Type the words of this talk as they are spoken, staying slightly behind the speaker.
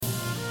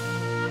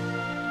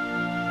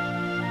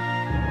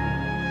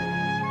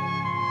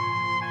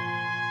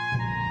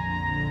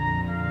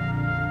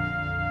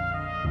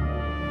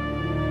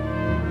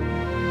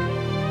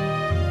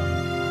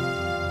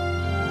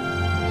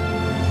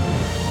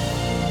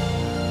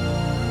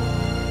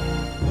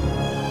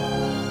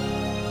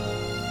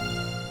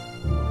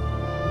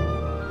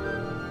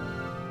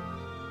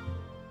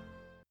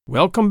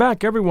Welcome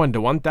back, everyone,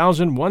 to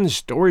 1001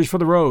 Stories for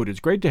the Road.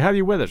 It's great to have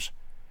you with us.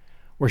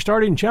 We're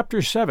starting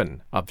Chapter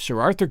 7 of Sir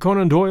Arthur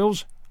Conan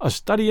Doyle's A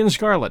Study in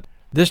Scarlet,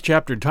 this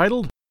chapter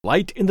titled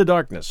Light in the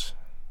Darkness.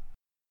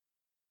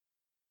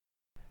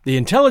 The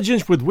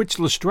intelligence with which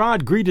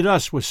Lestrade greeted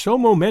us was so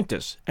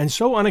momentous and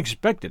so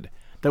unexpected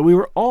that we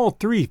were all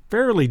three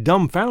fairly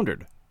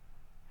dumbfounded.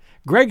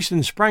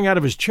 Gregson sprang out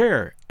of his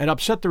chair and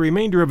upset the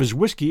remainder of his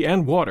whiskey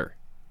and water.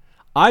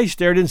 I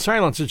stared in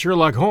silence at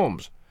Sherlock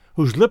Holmes,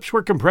 whose lips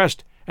were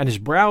compressed and his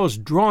brows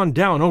drawn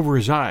down over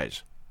his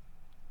eyes.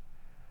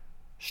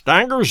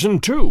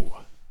 "Stangerson, too,"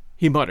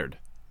 he muttered.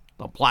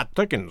 "The plot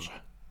thickens."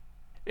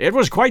 "It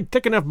was quite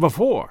thick enough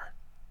before,"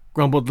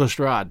 grumbled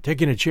Lestrade,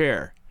 taking a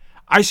chair.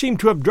 "I seem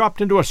to have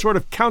dropped into a sort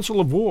of council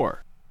of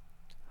war."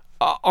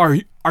 Are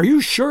you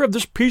sure of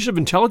this piece of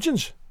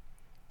intelligence?"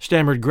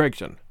 stammered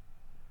Gregson.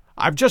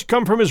 "I've just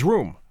come from his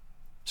room,"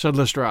 said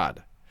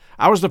Lestrade.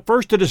 "I was the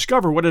first to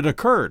discover what had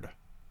occurred."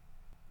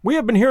 "We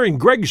have been hearing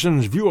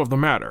Gregson's view of the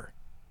matter,"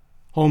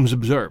 Holmes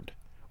observed.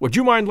 "Would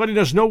you mind letting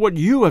us know what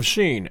you have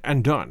seen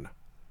and done?"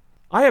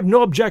 "I have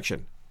no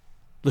objection,"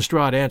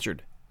 Lestrade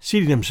answered,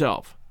 seating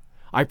himself.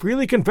 "I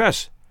freely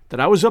confess that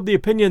I was of the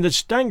opinion that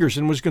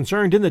Stangerson was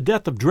concerned in the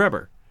death of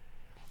Drebber.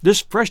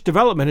 This fresh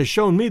development has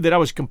shown me that I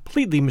was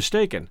completely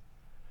mistaken.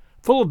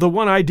 Full of the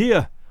one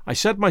idea, I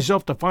set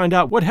myself to find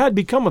out what had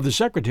become of the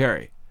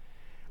secretary.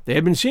 They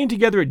had been seen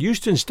together at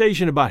Euston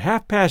Station about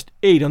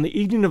 8:30 on the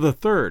evening of the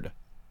 3rd.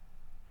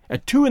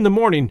 At 2 in the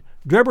morning,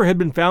 Drebber had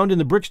been found in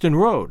the Brixton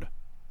Road.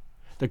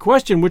 The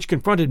question which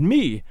confronted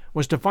me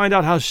was to find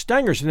out how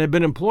Stangerson had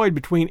been employed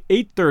between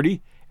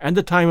 8:30 and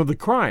the time of the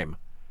crime,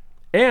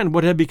 and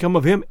what had become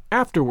of him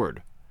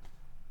afterward.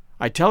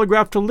 I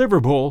telegraphed to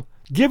Liverpool,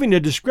 giving a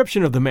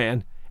description of the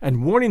man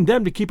and warning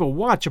them to keep a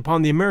watch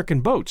upon the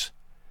American boats.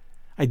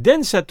 I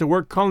then set to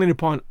work calling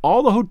upon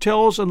all the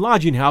hotels and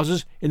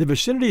lodging-houses in the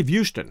vicinity of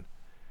Euston.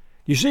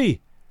 You see,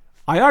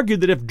 I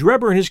argued that if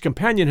Drebber and his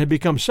companion had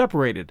become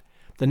separated,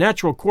 the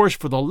natural course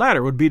for the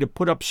latter would be to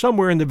put up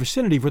somewhere in the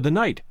vicinity for the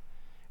night,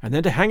 and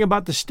then to hang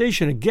about the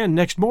station again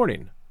next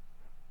morning.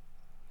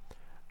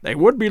 "They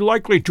would be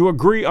likely to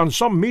agree on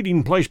some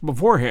meeting place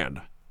beforehand,"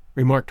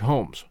 remarked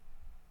Holmes.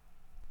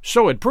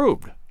 "So it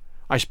proved.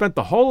 I spent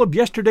the whole of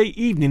yesterday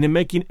evening in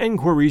making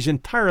enquiries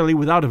entirely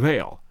without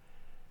avail.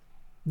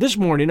 This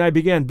morning I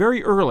began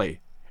very early,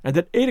 and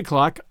at 8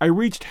 o'clock I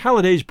reached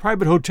Halliday's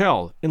private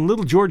hotel in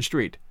Little George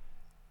Street.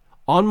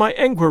 On my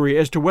enquiry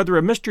as to whether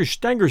a Mr.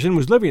 Stangerson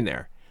was living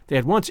there, they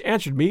at once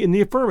answered me in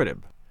the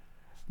affirmative.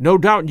 'No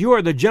doubt you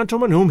are the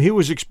gentleman whom he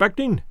was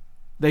expecting?'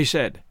 they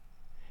said.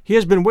 'He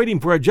has been waiting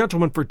for a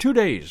gentleman for 2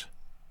 days.'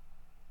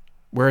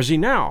 'Where is he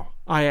now?'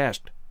 I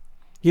asked.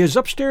 'He is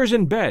upstairs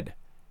in bed.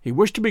 He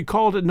wished to be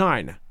called at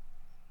 9.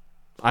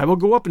 "'I will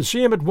go up and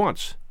see him at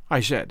once,' I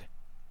said.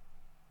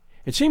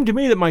 It seemed to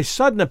me that my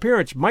sudden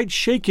appearance might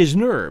shake his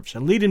nerves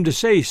and lead him to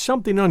say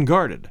something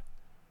unguarded.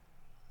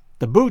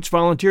 The Boots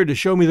volunteered to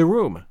show me the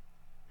room.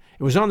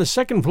 It was on the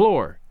 2nd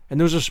floor, and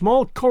there was a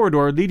small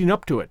corridor leading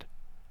up to it.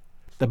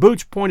 The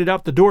Boots pointed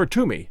out the door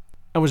to me,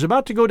 and was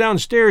about to go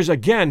downstairs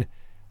again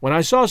when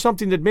I saw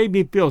something that made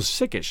me feel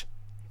sickish,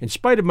 in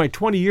spite of my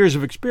 20 years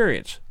of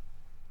experience.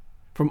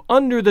 From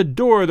under the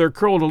door there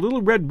curled a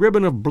little red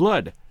ribbon of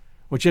blood,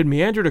 which had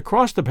meandered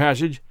across the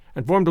passage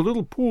and formed a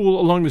little pool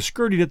along the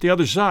skirting at the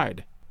other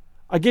side.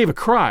 I gave a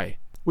cry,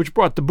 which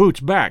brought the Boots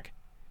back.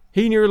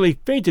 He nearly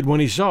fainted when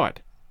he saw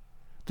it.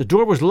 The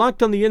door was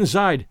locked on the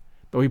inside,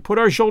 but we put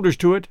our shoulders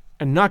to it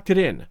and knocked it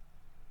in.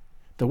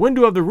 The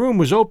window of the room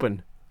was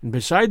open, and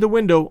beside the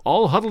window,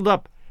 all huddled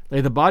up,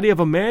 lay the body of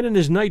a man in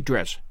his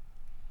nightdress.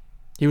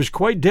 He was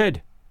quite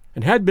dead,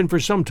 and had been for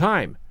some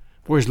time,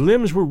 for his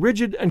limbs were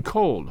rigid and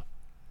cold.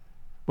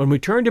 When we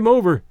turned him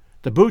over,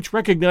 the Boots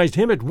recognized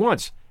him at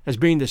once as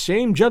being the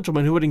same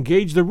gentleman who had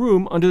engaged the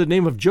room under the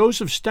name of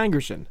Joseph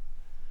Stangerson.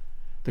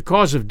 The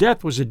cause of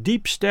death was a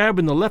deep stab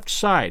in the left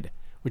side,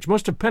 which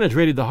must have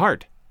penetrated the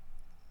heart.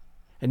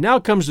 And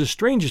now comes the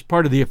strangest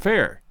part of the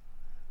affair.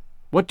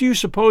 What do you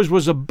suppose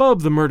was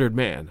above the murdered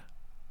man?"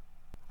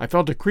 I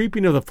felt a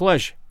creeping of the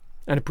flesh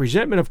and a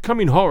presentiment of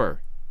coming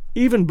horror,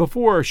 even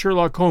before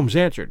Sherlock Holmes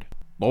answered.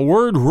 "The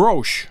word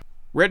Roche,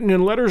 written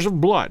in letters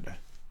of blood,"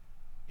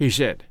 he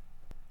said.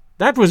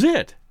 "That was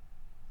it,"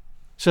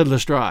 said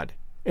Lestrade,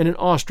 in an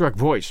awestruck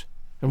voice,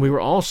 and we were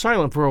all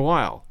silent for a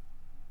while.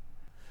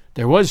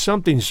 There was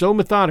something so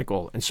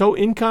methodical and so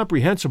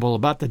incomprehensible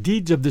about the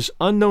deeds of this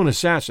unknown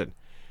assassin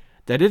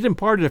that it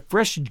imparted a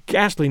fresh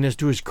ghastliness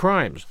to his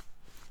crimes.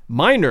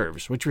 My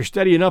nerves, which were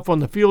steady enough on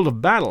the field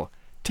of battle,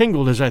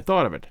 tingled as I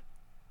thought of it.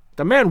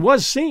 "The man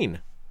was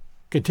seen,"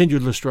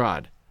 continued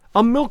Lestrade.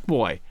 "A milk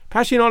boy,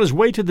 passing on his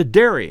way to the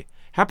dairy,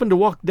 happened to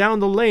walk down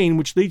the lane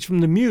which leads from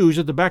the mews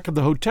at the back of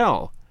the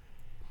hotel.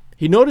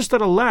 He noticed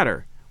that a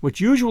ladder,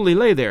 which usually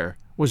lay there,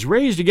 was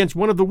raised against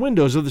one of the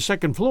windows of the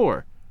 2nd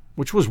floor,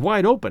 which was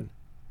wide open.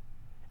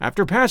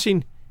 After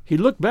passing, he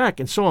looked back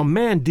and saw a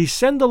man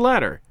descend the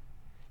ladder.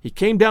 He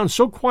came down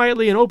so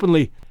quietly and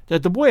openly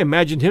that the boy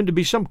imagined him to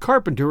be some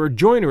carpenter or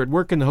joiner at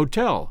work in the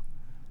hotel.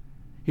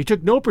 He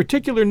took no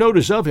particular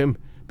notice of him,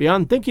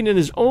 beyond thinking in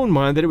his own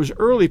mind that it was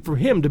early for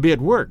him to be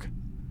at work.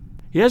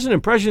 He has an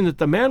impression that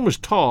the man was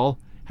tall,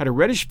 had a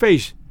reddish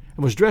face,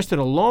 and was dressed in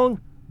a long,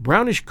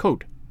 brownish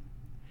coat.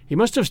 He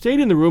must have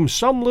stayed in the room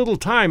some little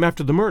time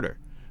after the murder,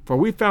 for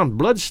we found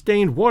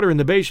blood-stained water in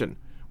the basin,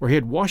 where he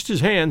had washed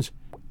his hands,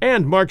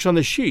 and marks on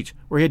the sheets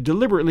where he had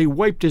deliberately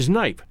wiped his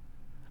knife.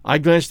 I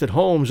glanced at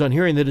Holmes on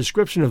hearing the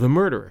description of the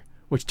murderer,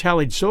 which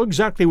tallied so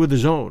exactly with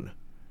his own.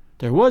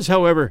 There was,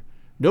 however,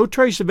 no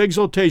trace of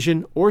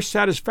exultation or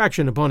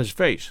satisfaction upon his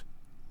face.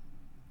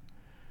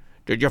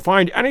 "Did you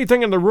find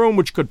anything in the room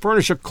which could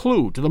furnish a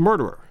clue to the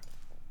murderer?"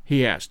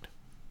 he asked.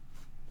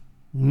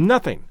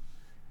 "Nothing.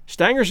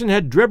 Stangerson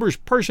had Drebber's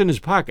purse in his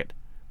pocket,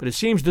 but it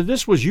seems that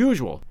this was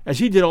usual, as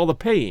he did all the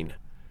paying.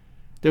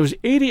 There was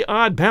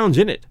 80-odd pounds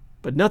in it,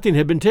 but nothing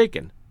had been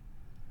taken.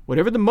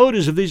 Whatever the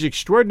motives of these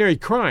extraordinary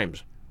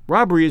crimes,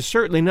 robbery is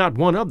certainly not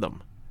one of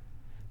them.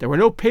 There were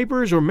no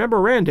papers or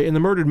memoranda in the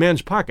murdered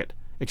man's pocket,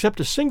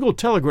 except a single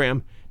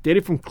telegram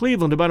dated from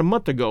Cleveland about a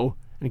month ago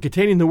and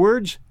containing the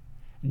words,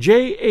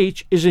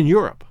 'J.H. is in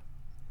Europe.'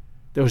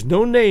 There was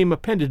no name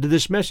appended to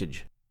this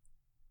message."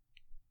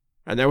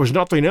 "And there was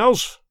nothing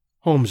else?"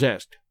 Holmes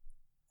asked.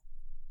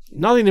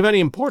 "Nothing of any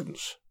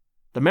importance.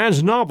 The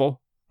man's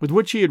novel, with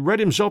which he had read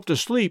himself to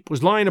sleep,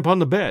 was lying upon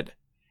the bed,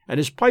 and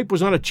his pipe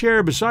was on a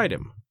chair beside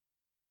him.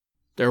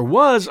 There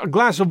was a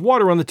glass of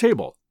water on the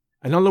table,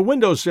 and on the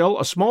window-sill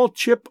a small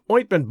chip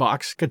ointment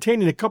box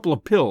containing a couple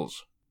of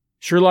pills."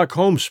 Sherlock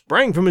Holmes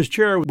sprang from his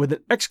chair with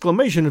an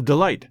exclamation of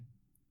delight.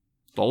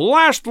 "The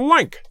last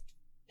link!"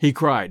 he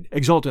cried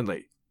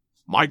exultantly.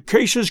 "My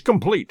case is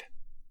complete."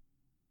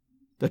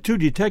 The two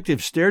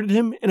detectives stared at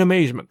him in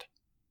amazement.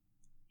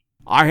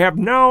 "I have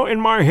now in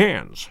my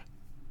hands,"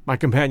 my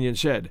companion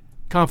said,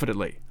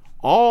 confidently,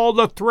 "all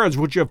the threads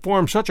which have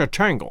formed such a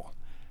tangle.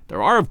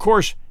 There are, of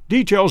course,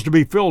 details to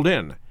be filled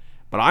in,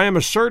 but I am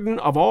as certain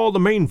of all the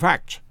main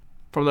facts,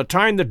 from the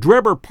time that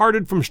Drebber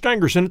parted from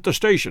Stangerson at the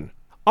station,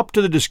 up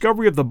to the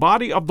discovery of the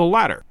body of the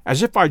latter,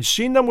 as if I'd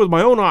seen them with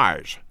my own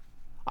eyes.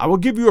 I will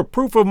give you a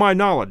proof of my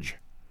knowledge.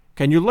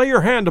 Can you lay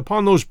your hand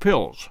upon those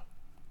pills?"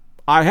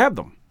 "I have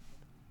them,"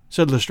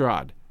 said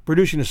Lestrade,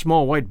 producing a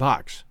small white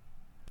box.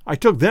 "I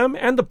took them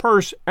and the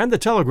purse and the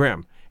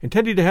telegram,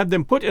 intending to have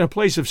them put in a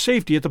place of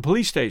safety at the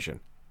police station.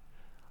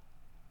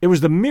 It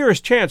was the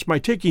merest chance my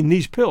taking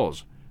these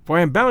pills, for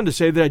I am bound to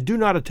say that I do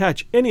not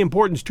attach any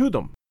importance to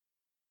them."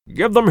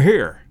 "Give them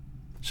here,"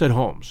 said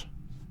Holmes.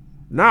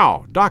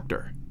 "Now,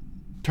 doctor,"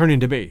 turning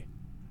to me,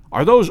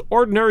 "are those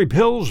ordinary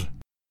pills?"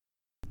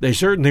 They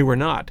certainly were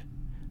not.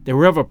 They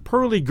were of a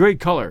pearly gray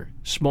color,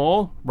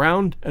 small,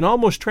 round, and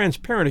almost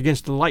transparent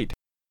against the light.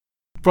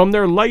 From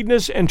their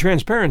lightness and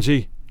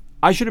transparency,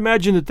 I should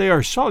imagine that they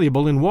are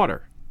soluble in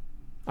water,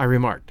 I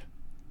remarked.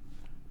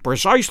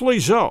 "Precisely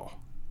so,"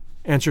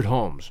 answered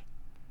Holmes.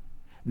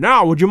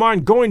 "Now, would you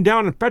mind going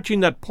down and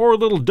fetching that poor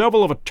little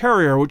devil of a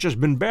terrier which has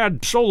been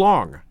bad so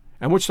long,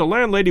 and which the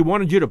landlady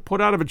wanted you to put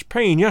out of its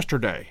pain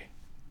yesterday?"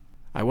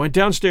 I went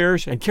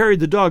downstairs and carried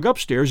the dog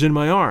upstairs in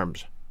my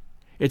arms.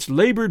 Its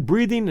labored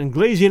breathing and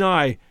glazing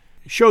eye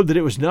showed that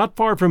it was not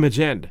far from its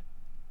end.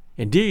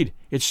 Indeed,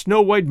 its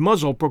snow-white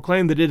muzzle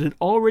proclaimed that it had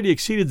already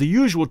exceeded the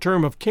usual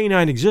term of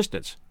canine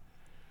existence.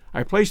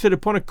 I placed it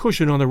upon a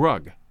cushion on the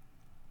rug.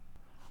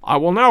 "I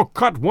will now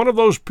cut one of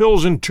those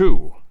pills in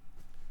two,"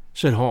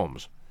 said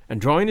Holmes, and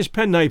drawing his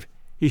penknife,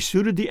 he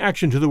suited the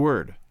action to the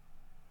word.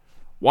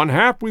 "One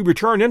half we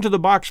return into the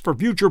box for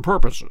future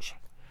purposes.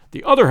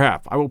 The other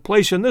half I will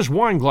place in this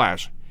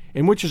wine-glass,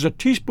 in which is a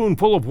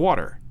teaspoonful of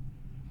water.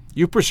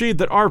 You perceive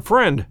that our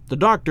friend, the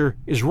doctor,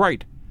 is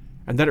right,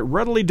 and that it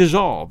readily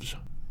dissolves."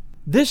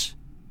 "This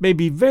may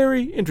be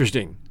very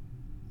interesting,"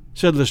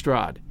 said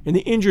Lestrade, in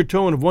the injured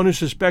tone of one who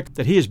suspects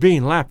that he is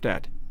being laughed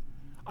at.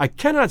 "I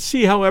cannot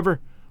see, however,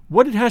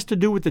 what it has to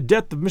do with the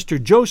death of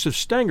Mr. Joseph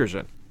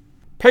Stangerson."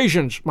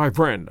 "Patience, my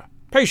friend,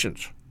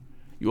 patience.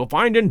 You will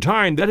find in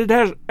time that it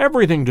has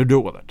everything to do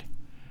with it.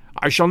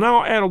 I shall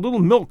now add a little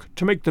milk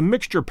to make the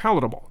mixture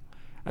palatable,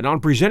 and on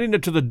presenting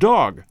it to the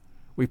dog,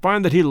 we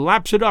find that he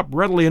laps it up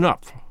readily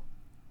enough."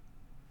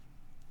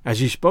 As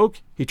he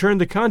spoke, he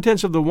turned the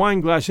contents of the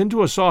wine-glass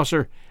into a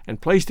saucer and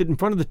placed it in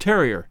front of the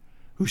terrier,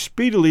 who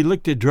speedily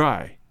licked it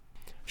dry.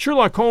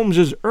 Sherlock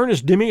Holmes's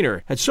earnest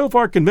demeanor had so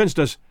far convinced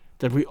us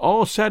that we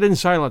all sat in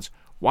silence,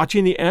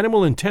 watching the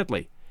animal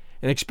intently,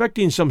 and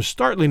expecting some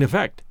startling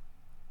effect.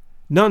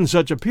 None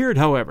such appeared,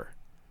 however.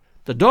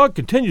 The dog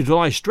continued to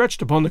lie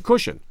stretched upon the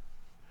cushion,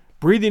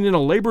 breathing in a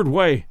labored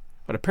way,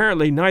 but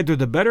apparently neither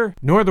the better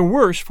nor the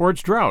worse for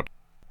its draught.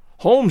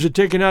 Holmes had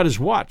taken out his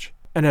watch,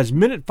 and as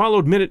minute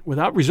followed minute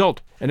without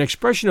result, an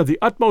expression of the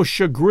utmost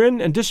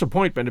chagrin and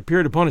disappointment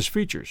appeared upon his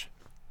features.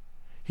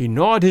 He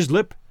gnawed his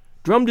lip,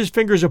 drummed his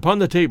fingers upon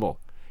the table,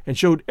 and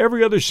showed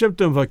every other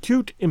symptom of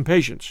acute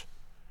impatience.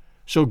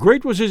 So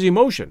great was his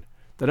emotion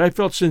that I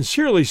felt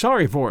sincerely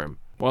sorry for him,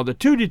 while the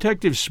two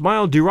detectives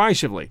smiled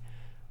derisively,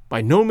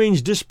 by no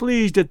means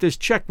displeased at this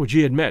check which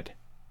he had met.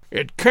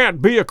 "It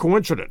can't be a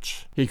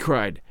coincidence," he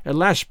cried, at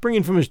last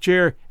springing from his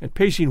chair and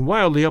pacing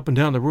wildly up and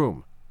down the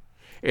room.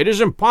 "It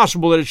is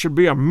impossible that it should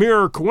be a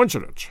mere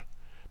coincidence.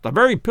 The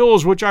very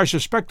pills which I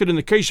suspected in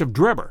the case of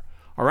Drebber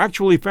are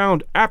actually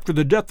found after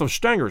the death of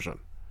Stangerson,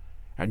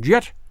 and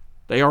yet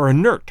they are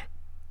inert.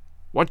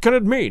 What can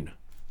it mean?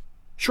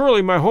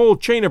 Surely my whole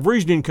chain of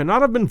reasoning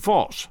cannot have been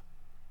false.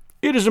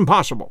 It is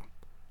impossible.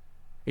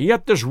 And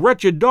yet this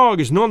wretched dog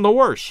is none the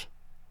worse.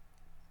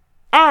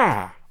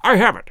 Ah! I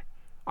have it!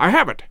 I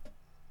have it!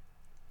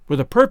 With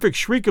a perfect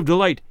shriek of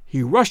delight,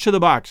 he rushed to the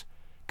box,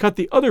 cut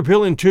the other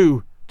pill in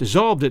two,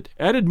 dissolved it,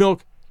 added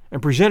milk,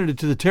 and presented it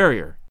to the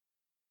terrier.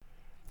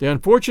 The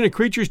unfortunate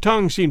creature's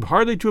tongue seemed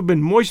hardly to have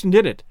been moistened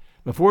in it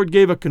before it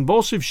gave a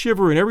convulsive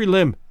shiver in every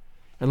limb,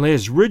 and lay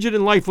as rigid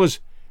and lifeless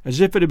as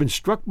if it had been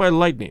struck by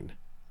lightning.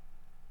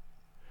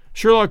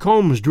 Sherlock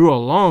Holmes drew a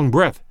long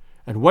breath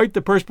and wiped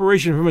the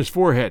perspiration from his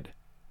forehead.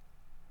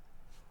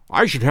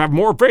 "I should have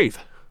more faith,"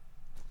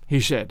 he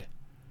said.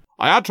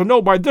 "I ought to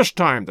know by this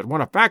time that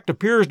when a fact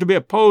appears to be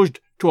opposed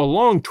to a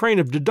long train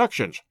of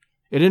deductions,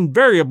 it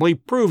invariably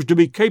proves to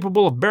be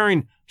capable of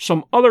bearing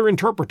some other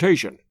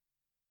interpretation.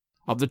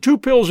 Of the two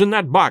pills in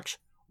that box,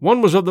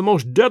 one was of the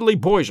most deadly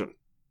poison,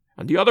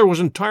 and the other was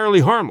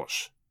entirely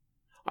harmless.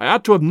 I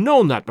ought to have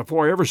known that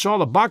before I ever saw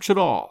the box at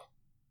all."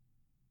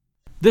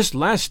 This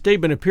last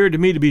statement appeared to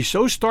me to be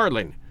so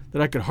startling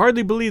that I could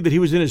hardly believe that he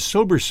was in his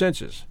sober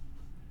senses.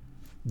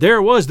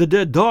 There was the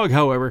dead dog,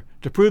 however,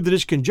 to prove that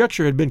his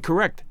conjecture had been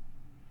correct.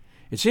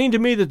 It seemed to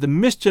me that the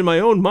mists in my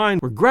own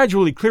mind were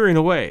gradually clearing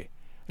away,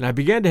 and I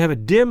began to have a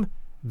dim,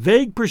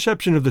 vague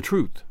perception of the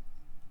truth.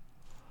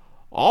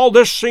 "All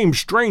this seems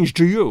strange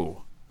to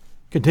you,"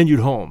 continued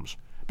Holmes,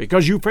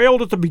 "because you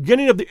failed at the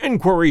beginning of the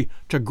inquiry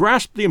to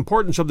grasp the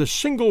importance of the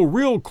single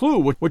real clue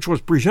which was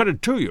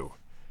presented to you.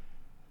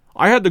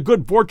 I had the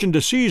good fortune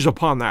to seize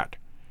upon that,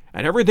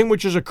 and everything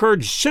which has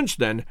occurred since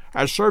then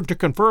has served to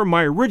confirm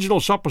my original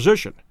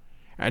supposition,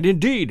 and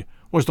indeed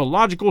was the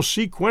logical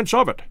sequence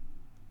of it.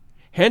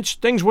 Hence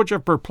things which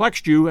have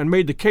perplexed you and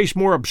made the case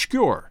more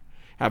obscure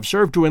have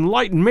served to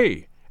enlighten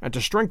me and to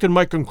strengthen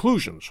my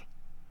conclusions.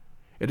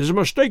 It is a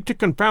mistake to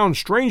confound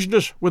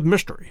strangeness with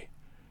mystery.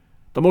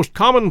 The most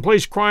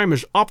commonplace crime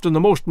is often the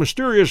most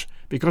mysterious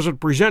because it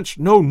presents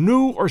no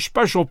new or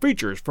special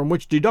features from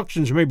which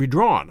deductions may be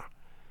drawn.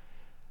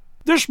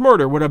 This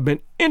murder would have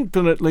been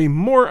infinitely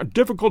more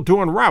difficult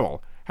to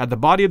unravel had the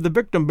body of the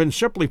victim been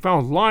simply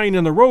found lying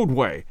in the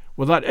roadway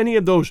without any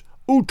of those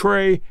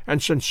outre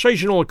and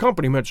sensational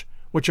accompaniments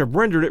which have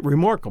rendered it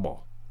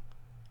remarkable.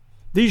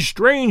 These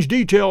strange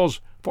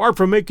details, far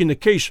from making the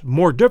case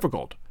more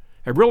difficult,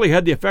 have really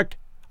had the effect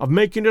of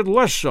making it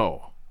less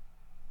so."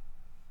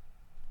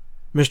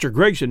 Mr.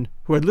 Gregson,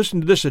 who had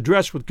listened to this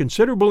address with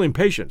considerable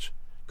impatience,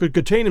 could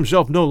contain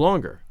himself no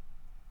longer.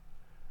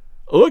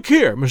 "Look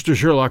here, Mr.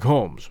 Sherlock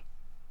Holmes,"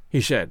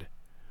 he said,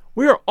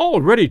 "we are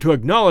all ready to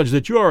acknowledge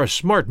that you are a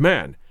smart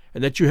man,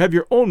 and that you have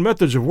your own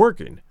methods of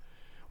working.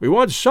 We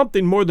want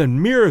something more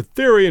than mere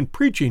theory and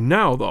preaching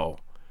now, though.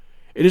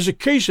 It is a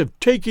case of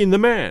taking the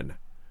man.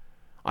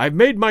 I have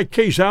made my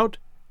case out,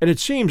 and it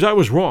seems I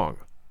was wrong.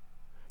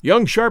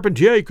 Young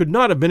Charpentier could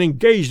not have been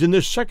engaged in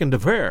this second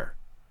affair.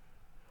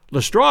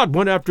 Lestrade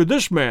went after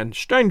this man,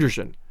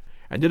 Stangerson,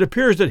 and it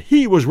appears that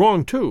he was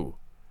wrong too.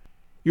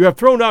 You have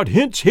thrown out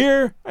hints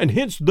here and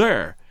hints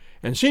there,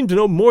 and seem to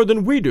know more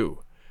than we do,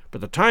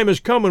 but the time has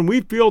come when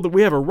we feel that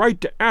we have a right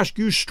to ask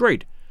you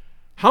straight,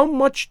 how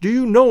much do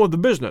you know of the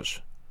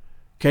business?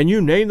 Can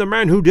you name the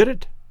man who did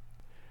it?"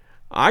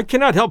 "I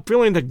cannot help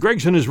feeling that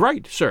Gregson is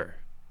right, sir,"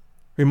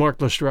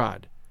 remarked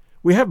Lestrade.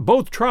 "We have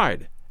both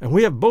tried, and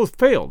we have both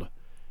failed.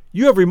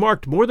 You have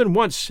remarked more than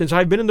once since I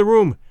have been in the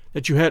room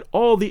that you had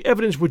all the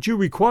evidence which you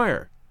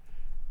require.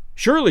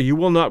 Surely you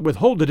will not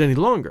withhold it any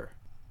longer."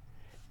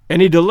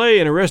 "Any delay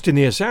in arresting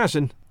the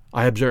assassin,"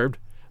 I observed,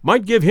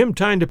 "might give him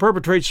time to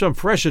perpetrate some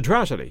fresh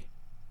atrocity."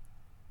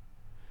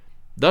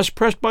 Thus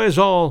pressed by us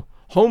all,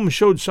 Holmes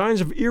showed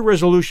signs of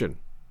irresolution.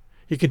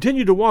 He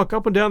continued to walk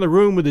up and down the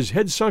room with his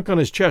head sunk on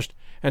his chest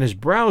and his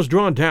brows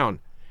drawn down,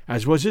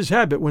 as was his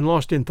habit when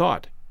lost in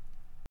thought.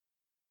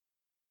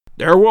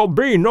 "There will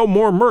be no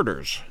more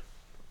murders,"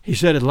 he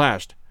said at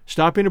last,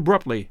 stopping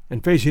abruptly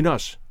and facing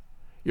us.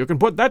 "You can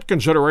put that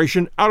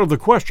consideration out of the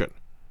question.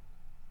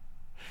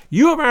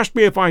 You have asked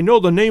me if I know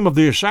the name of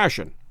the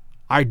assassin.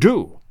 I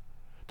do.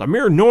 The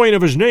mere knowing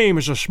of his name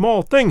is a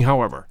small thing,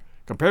 however,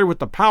 compared with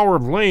the power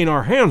of laying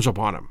our hands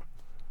upon him.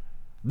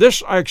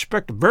 This I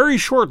expect very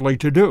shortly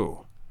to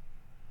do.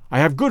 I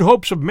have good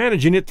hopes of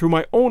managing it through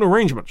my own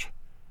arrangements.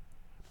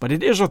 But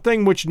it is a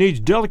thing which needs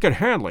delicate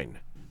handling,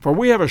 for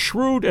we have a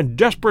shrewd and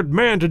desperate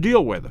man to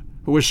deal with,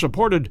 who is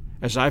supported,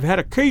 as I've had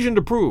occasion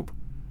to prove,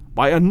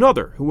 by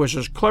another who is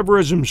as clever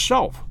as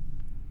himself.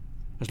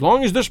 As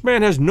long as this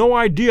man has no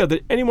idea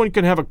that anyone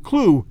can have a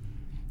clue,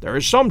 there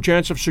is some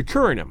chance of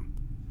securing him.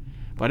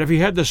 But if he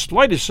had the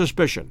slightest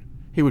suspicion,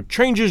 he would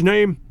change his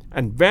name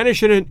and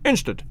vanish in an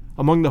instant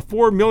among the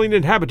 4 million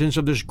inhabitants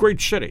of this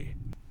great city.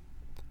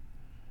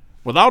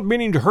 Without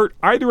meaning to hurt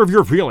either of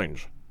your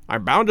feelings,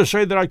 I'm bound to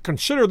say that I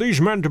consider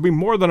these men to be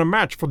more than a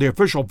match for the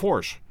official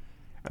force,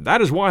 and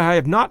that is why I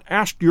have not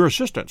asked your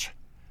assistance.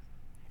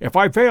 If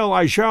I fail,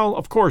 I shall,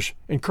 of course,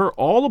 incur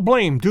all the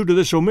blame due to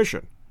this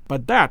omission,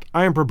 but that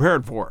I am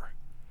prepared for.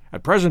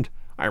 At present,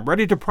 I am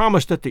ready to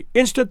promise that the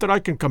instant that I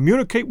can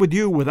communicate with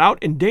you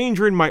without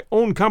endangering my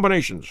own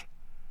combinations,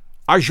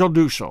 I shall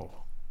do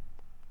so."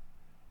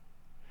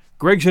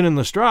 Gregson and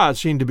Lestrade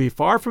seemed to be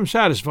far from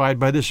satisfied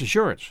by this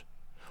assurance,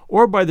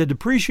 or by the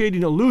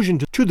depreciating allusion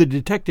to the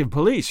detective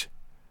police.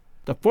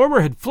 The former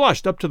had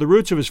flushed up to the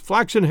roots of his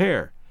flaxen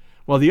hair,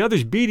 while the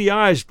other's beady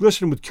eyes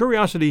glistened with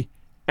curiosity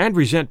and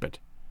resentment.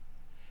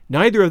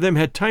 Neither of them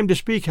had time to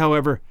speak,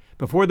 however,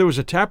 before there was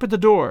a tap at the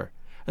door,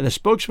 and the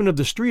spokesman of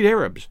the street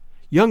Arabs,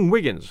 young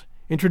Wiggins,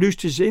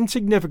 introduced his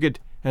insignificant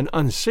and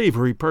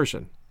unsavory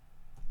person.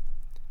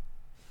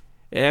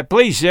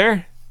 "Please,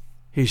 sir,"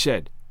 he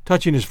said,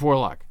 touching his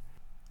forelock.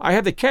 "I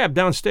have the cab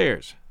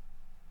downstairs."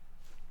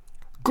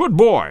 "Good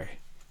boy,"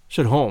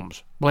 said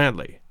Holmes,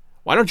 blandly.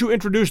 "Why don't you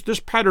introduce this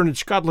pattern at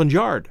Scotland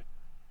Yard?"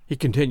 he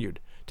continued,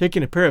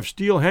 taking a pair of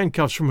steel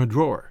handcuffs from a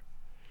drawer.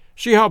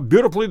 "See how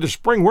beautifully the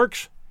spring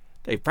works?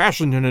 They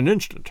fasten in an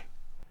instant."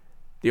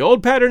 "The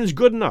old pattern is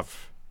good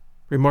enough,"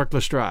 remarked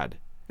Lestrade,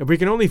 "if we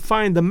can only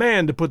find the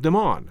man to put them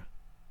on."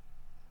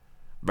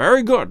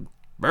 Very good,"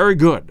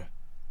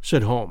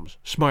 said Holmes,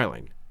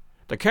 smiling.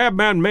 "The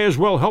cabman may as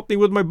well help me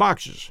with my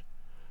boxes.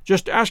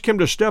 Just ask him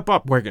to step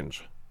up,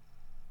 Wiggins."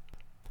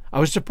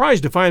 I was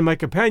surprised to find my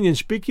companion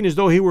speaking as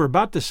though he were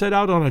about to set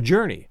out on a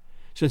journey,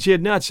 since he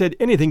had not said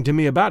anything to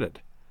me about it.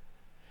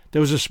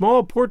 There was a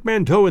small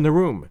portmanteau in the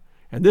room,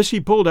 and this he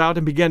pulled out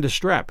and began to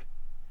strap.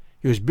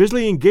 He was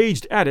busily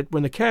engaged at it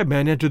when the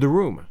cabman entered the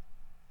room.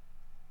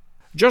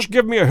 "Just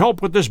give me a help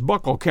with this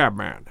buckle,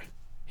 cabman,"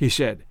 he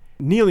said,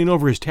 kneeling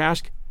over his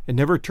task and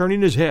never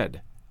turning his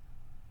head.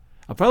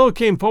 A fellow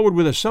came forward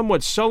with a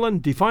somewhat sullen,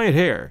 defiant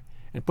air,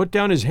 and put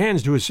down his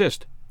hands to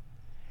assist.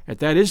 At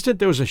that instant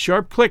there was a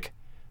sharp click,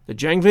 the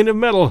jangling of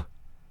metal,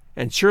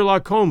 and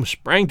Sherlock Holmes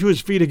sprang to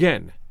his feet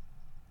again.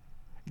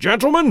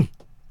 "Gentlemen,"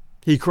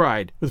 he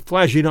cried, with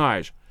flashing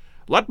eyes,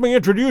 "let me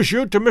introduce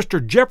you to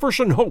Mr.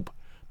 Jefferson Hope,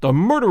 the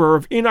murderer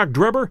of Enoch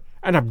Drebber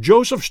and of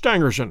Joseph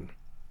Stangerson."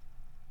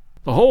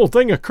 The whole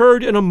thing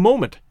occurred in a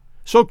moment,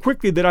 so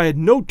quickly that I had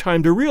no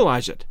time to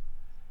realize it.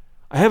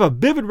 I have a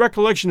vivid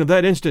recollection of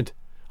that instant,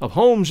 of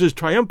Holmes's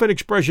triumphant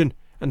expression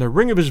and the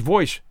ring of his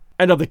voice,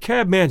 and of the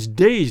cabman's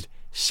dazed,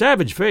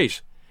 savage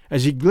face,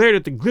 as he glared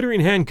at the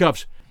glittering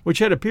handcuffs which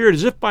had appeared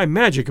as if by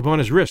magic upon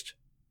his wrist.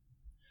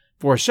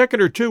 For a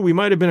second or two we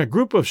might have been a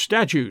group of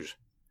statues.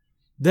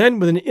 Then,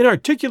 with an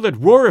inarticulate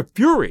roar of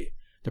fury,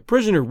 the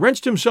prisoner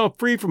wrenched himself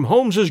free from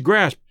Holmes's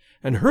grasp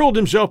and hurled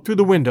himself through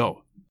the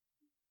window.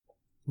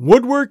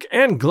 Woodwork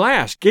and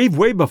glass gave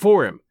way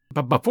before him,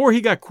 but before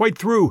he got quite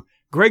through,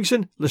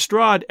 Gregson,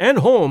 Lestrade, and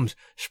Holmes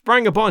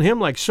sprang upon him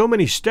like so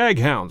many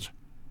staghounds.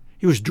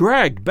 He was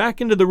dragged back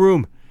into the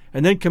room,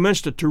 and then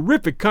commenced a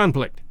terrific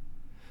conflict.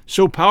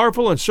 So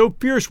powerful and so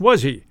fierce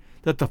was he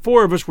that the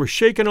four of us were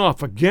shaken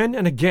off again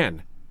and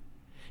again.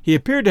 He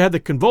appeared to have the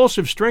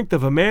convulsive strength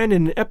of a man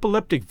in an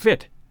epileptic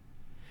fit.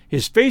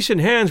 His face and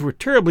hands were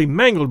terribly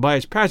mangled by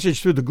his passage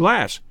through the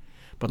glass,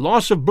 but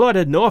loss of blood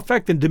had no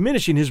effect in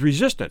diminishing his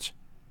resistance.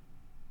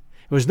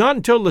 It was not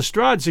until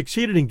Lestrade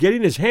succeeded in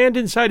getting his hand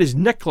inside his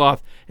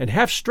neckcloth and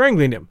half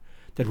strangling him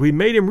that we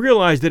made him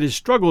realize that his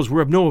struggles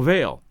were of no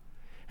avail,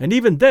 and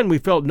even then we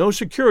felt no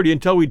security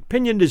until we'd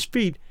pinioned his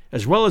feet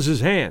as well as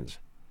his hands.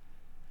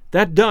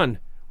 That done,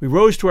 we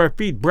rose to our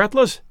feet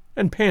breathless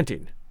and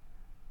panting.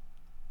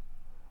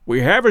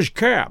 "We have his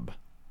cab,"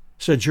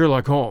 said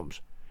Sherlock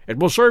Holmes. "It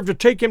will serve to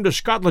take him to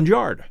Scotland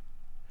Yard.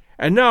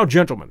 And now,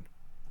 gentlemen,"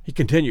 he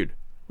continued,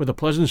 with a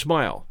pleasant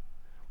smile,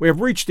 "we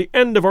have reached the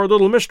end of our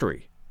little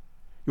mystery.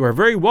 You are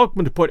very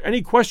welcome to put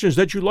any questions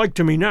that you like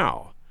to me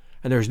now,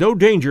 and there is no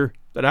danger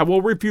that I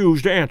will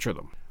refuse to answer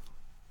them."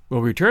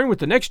 We'll return with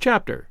the next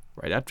chapter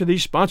right after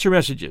these sponsor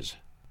messages.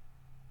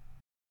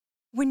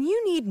 When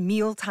you need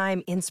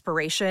mealtime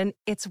inspiration,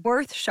 it's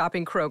worth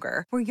shopping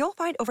Kroger, where you'll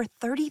find over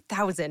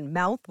 30,000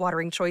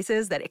 mouth-watering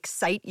choices that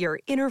excite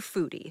your inner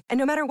foodie. And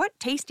no matter what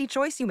tasty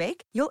choice you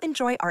make, you'll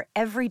enjoy our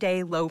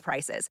everyday low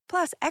prices,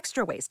 plus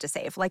extra ways to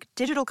save, like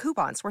digital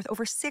coupons worth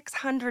over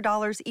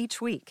 $600 each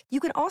week. You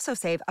can also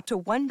save up to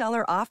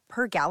 $1 off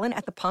per gallon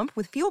at the pump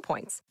with fuel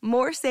points.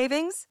 More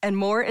savings and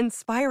more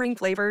inspiring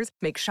flavors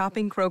make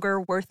shopping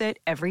Kroger worth it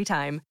every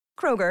time.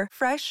 Kroger,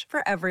 fresh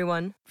for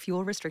everyone.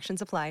 Fuel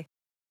restrictions apply.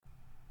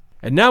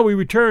 And now we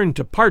return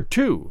to Part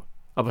 2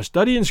 of A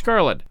Study in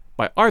Scarlet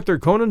by Arthur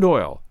Conan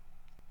Doyle.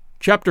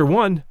 Chapter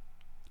 1,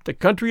 The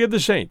Country of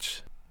the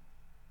Saints.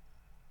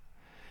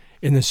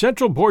 In the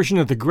central portion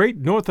of the great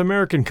North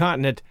American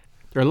continent,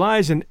 there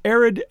lies an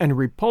arid and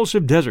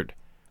repulsive desert,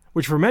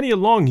 which for many a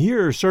long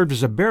year served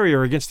as a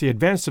barrier against the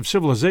advance of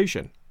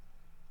civilization.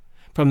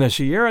 From the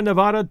Sierra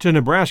Nevada to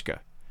Nebraska,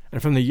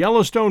 and from the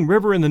Yellowstone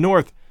River in the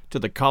north to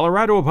the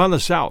Colorado upon the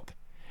south,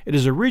 it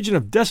is a region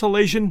of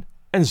desolation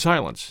and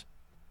silence.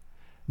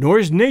 Nor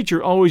is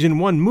nature always in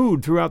one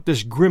mood throughout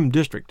this grim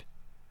district.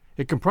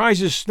 It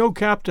comprises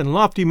snow-capped and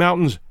lofty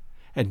mountains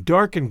and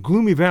dark and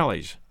gloomy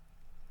valleys.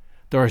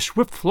 There are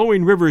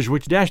swift-flowing rivers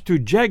which dash through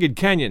jagged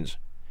canyons,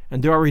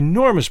 and there are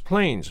enormous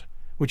plains,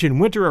 which in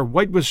winter are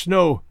white with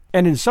snow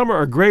and in summer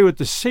are gray with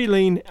the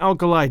saline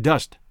alkali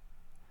dust.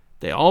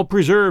 They all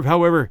preserve,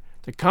 however,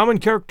 the common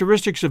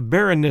characteristics of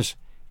barrenness,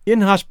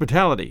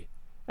 inhospitality,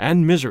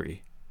 and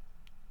misery.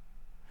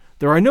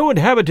 There are no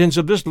inhabitants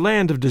of this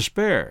land of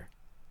despair.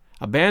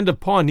 A band of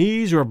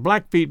Pawnees or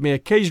Blackfeet may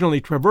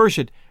occasionally traverse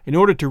it in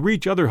order to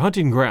reach other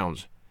hunting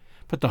grounds,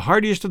 but the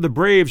hardiest of the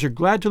braves are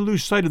glad to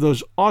lose sight of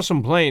those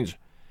awesome plains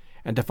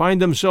and to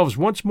find themselves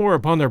once more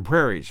upon their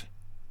prairies.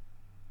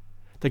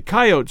 The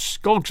coyote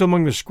skulks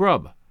among the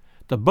scrub,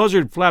 the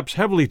buzzard flaps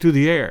heavily through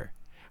the air,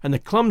 and the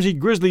clumsy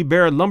grizzly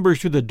bear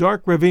lumbers through the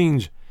dark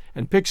ravines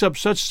and picks up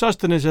such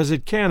sustenance as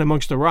it can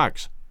amongst the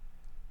rocks.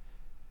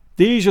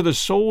 These are the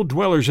sole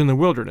dwellers in the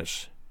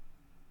wilderness.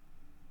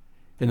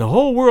 In the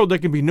whole world there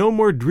can be no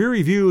more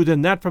dreary view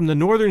than that from the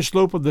northern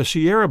slope of the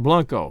Sierra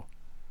Blanco.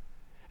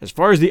 As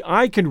far as the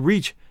eye can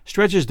reach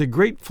stretches the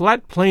great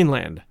flat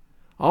plainland,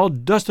 all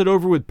dusted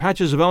over with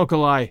patches of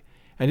alkali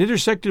and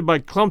intersected by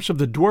clumps of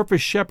the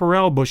dwarfish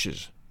chaparral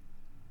bushes.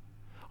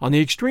 On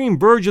the extreme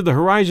verge of the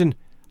horizon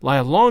lie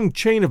a long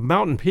chain of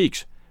mountain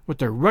peaks, with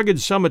their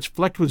rugged summits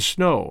flecked with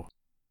snow.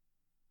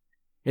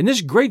 In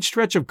this great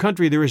stretch of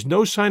country there is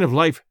no sign of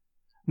life,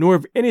 nor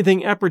of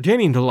anything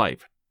appertaining to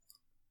life.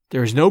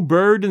 There is no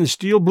bird in the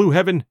steel-blue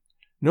heaven,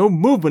 no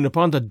movement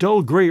upon the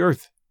dull gray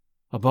earth.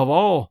 Above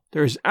all,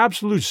 there is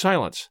absolute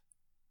silence.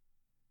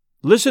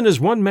 Listen as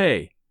one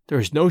may, there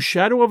is no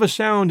shadow of a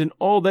sound in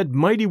all that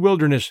mighty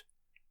wilderness,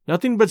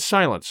 nothing but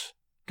silence,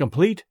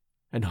 complete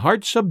and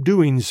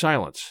heart-subduing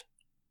silence.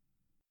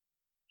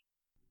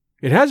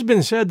 It has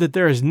been said that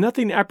there is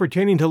nothing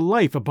appertaining to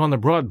life upon the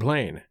broad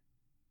plain.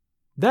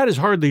 That is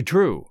hardly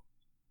true.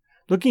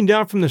 Looking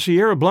down from the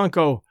Sierra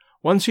Blanco,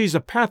 one sees a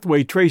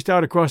pathway traced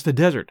out across the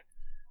desert,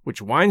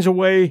 which winds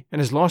away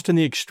and is lost in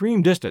the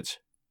extreme distance.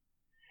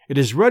 It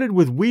is rutted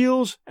with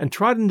wheels and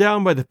trodden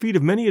down by the feet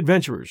of many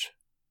adventurers.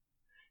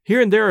 Here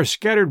and there are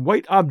scattered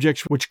white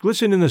objects which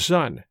glisten in the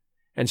sun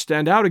and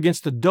stand out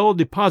against the dull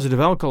deposit of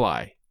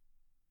alkali.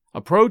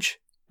 Approach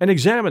and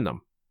examine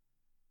them.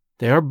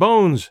 They are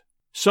bones,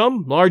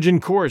 some large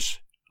and coarse,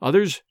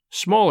 others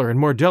smaller and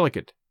more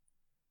delicate.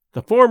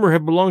 The former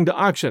have belonged to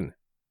oxen,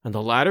 and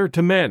the latter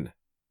to men.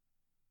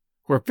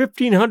 For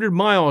 1,500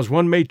 miles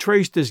one may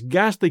trace this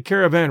ghastly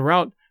caravan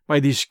route by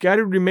these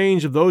scattered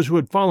remains of those who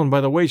had fallen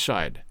by the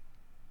wayside.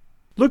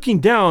 Looking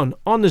down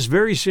on this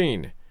very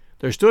scene,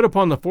 there stood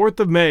upon the 4th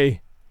of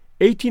May,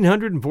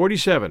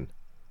 1847,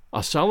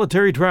 a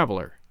solitary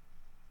traveler.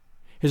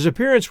 His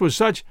appearance was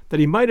such that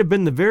he might have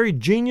been the very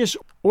genius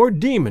or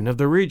demon of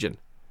the region.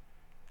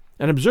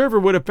 An observer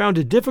would have found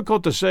it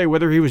difficult to say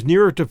whether he was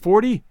nearer to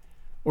 40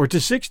 or to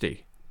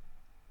 60.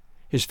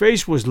 His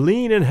face was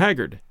lean and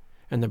haggard,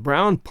 and the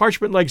brown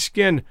parchment-like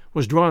skin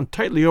was drawn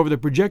tightly over the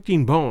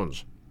projecting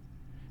bones.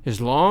 His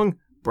long,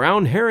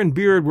 brown hair and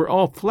beard were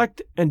all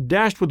flecked and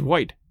dashed with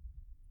white.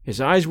 His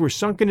eyes were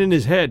sunken in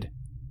his head,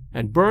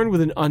 and burned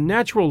with an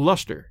unnatural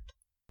luster,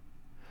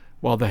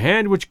 while the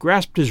hand which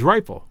grasped his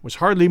rifle was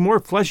hardly more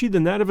fleshy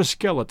than that of a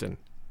skeleton.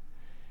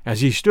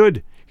 As he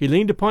stood, he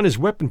leaned upon his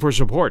weapon for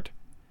support,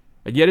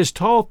 and yet his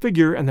tall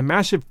figure and the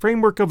massive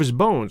framework of his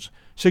bones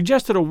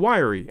suggested a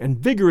wiry and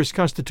vigorous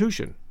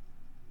constitution.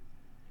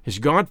 His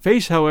gaunt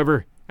face,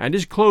 however, and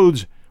his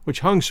clothes,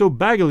 which hung so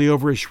baggily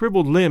over his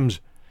shriveled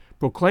limbs,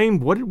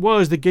 proclaimed what it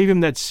was that gave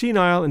him that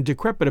senile and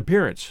decrepit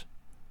appearance.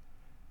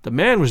 The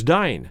man was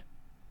dying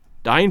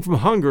from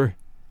hunger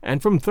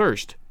and from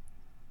thirst.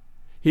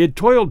 He had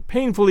toiled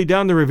painfully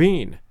down the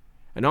ravine,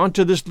 and on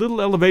to this little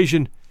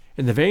elevation,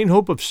 in the vain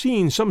hope of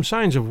seeing some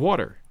signs of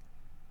water.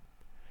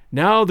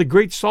 Now the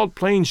great salt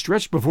plain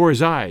stretched before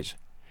his eyes,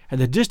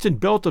 and the distant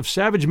belt of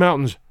savage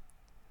mountains,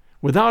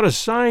 without a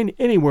sign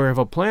anywhere of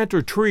a plant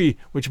or tree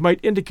which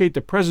might indicate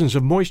the presence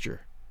of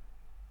moisture.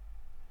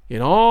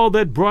 In all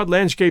that broad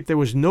landscape there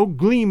was no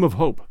gleam of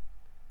hope.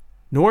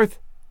 North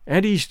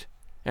and east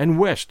and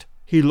west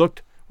he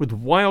looked with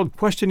wild,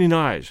 questioning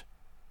eyes,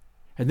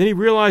 and then he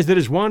realized that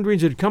his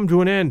wanderings had come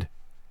to an end,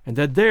 and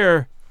that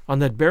there, on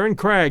that barren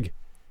crag,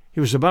 he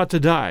was about to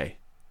die.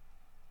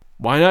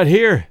 "Why not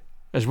here,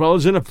 as well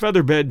as in a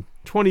feather bed,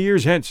 20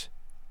 years hence?"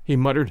 he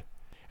muttered,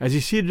 as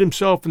he seated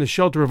himself in the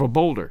shelter of a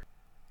boulder.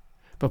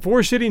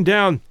 Before sitting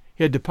down,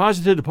 he had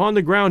deposited upon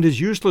the ground his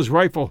useless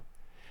rifle,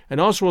 and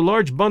also a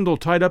large bundle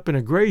tied up in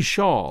a gray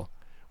shawl,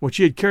 which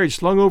he had carried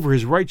slung over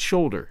his right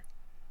shoulder.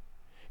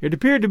 It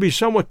appeared to be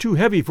somewhat too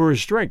heavy for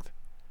his strength,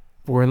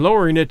 for in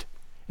lowering it,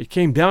 it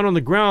came down on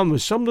the ground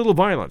with some little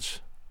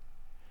violence.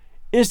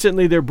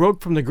 Instantly there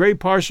broke from the gray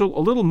parcel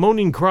a little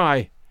moaning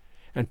cry,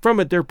 and from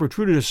it there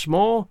protruded a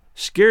small,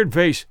 scared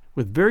face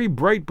with very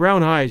bright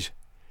brown eyes,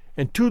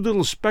 and two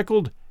little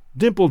speckled,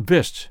 dimpled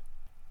fists.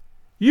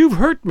 "You've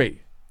hurt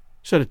me,"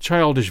 said a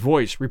childish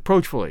voice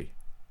reproachfully.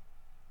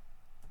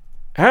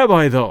 "Have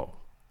I, though?"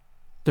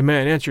 the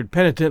man answered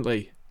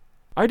penitently.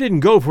 "I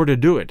didn't go for to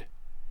do it."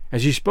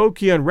 As he spoke,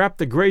 he unwrapped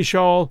the gray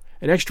shawl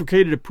and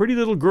extricated a pretty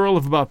little girl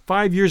of about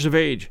 5 years of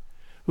age,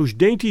 whose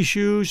dainty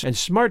shoes and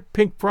smart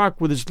pink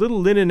frock with its little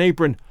linen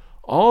apron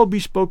all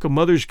bespoke a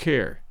mother's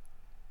care.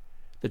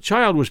 The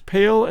child was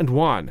pale and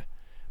wan,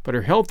 but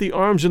her healthy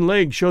arms and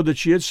legs showed that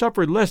she had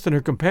suffered less than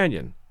her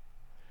companion.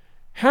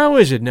 "How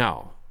is it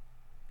now?"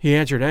 he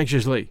answered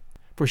anxiously,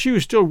 for she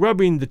was still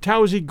rubbing the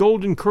towsy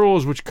golden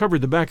curls which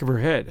covered the back of her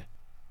head.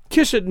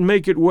 "Kiss it and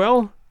make it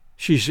well,"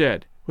 she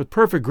said, with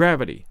perfect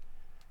gravity,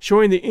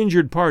 showing the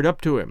injured part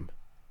up to him.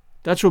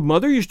 "That's what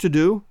Mother used to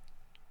do."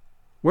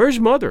 "Where's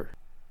Mother?"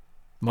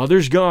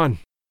 "Mother's gone.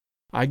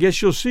 I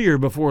guess you'll see her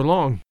before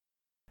long."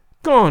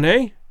 "Gone,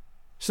 eh?"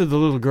 said the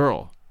little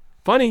girl.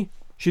 "Funny,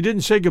 she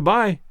didn't say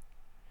goodbye.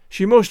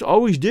 She most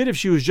always did if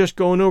she was just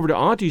going over to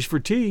Auntie's for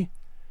tea.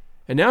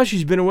 And now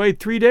she's been away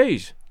 3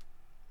 days.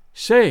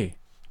 Say,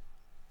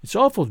 it's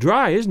awful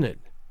dry, isn't it?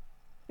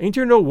 Ain't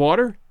there no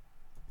water?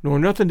 Nor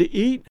nothing to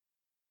eat?"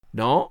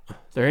 "No,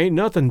 there ain't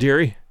nothing,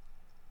 dearie.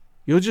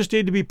 You'll just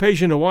need to be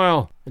patient a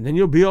while, and then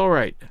you'll be all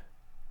right.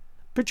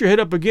 Put your head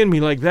up agin me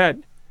like that,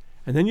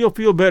 and then you'll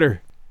feel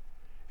better.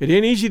 It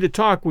ain't easy to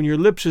talk when your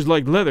lips is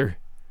like leather,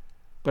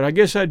 but I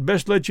guess I'd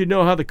best let you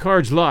know how the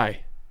cards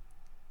lie.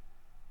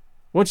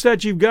 What's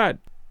that you've got?"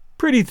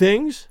 "Pretty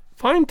things,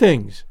 fine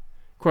things,"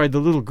 cried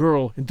the little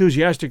girl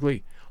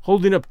enthusiastically,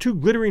 holding up 2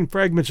 glittering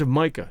fragments of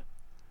mica.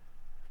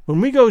 "When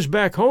we goes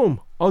back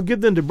home, I'll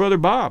give them to Brother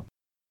Bob."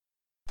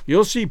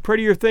 "You'll see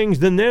prettier things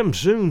than them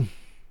soon,"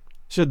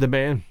 said the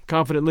man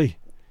confidently.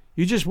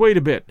 "You just wait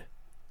a bit.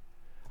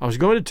 I was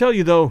going to tell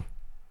you, though.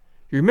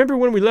 You remember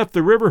when we left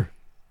the river?"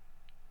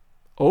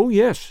 "Oh,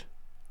 yes."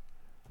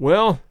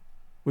 "Well,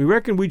 we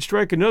reckoned we'd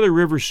strike another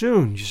river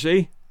soon, you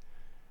see.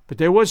 But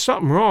there was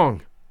something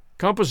wrong,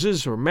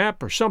 compasses or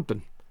map or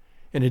something,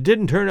 and it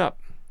didn't turn up.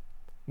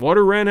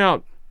 Water ran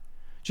out,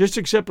 just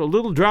except a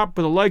little drop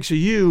for the likes of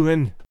you,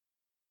 and—"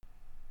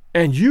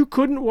 "And you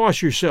couldn't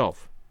wash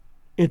yourself,"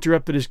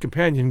 interrupted his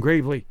companion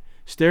gravely,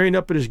 staring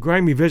up at his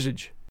grimy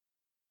visage.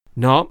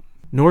 "No,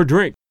 nor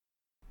drink.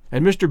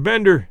 And Mr.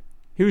 Bender,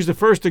 he was the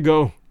first to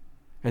go,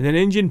 and then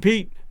Injun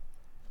Pete,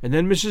 and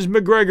then Mrs.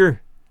 McGregor,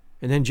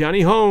 and then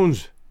Johnny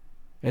Holmes,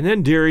 and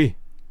then, dearie,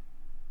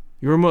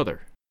 your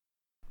mother."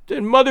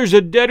 "Then Mother's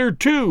a deader,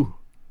 too,"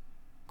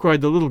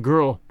 cried the little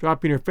girl,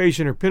 dropping her face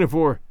in her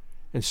pinafore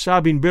and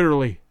sobbing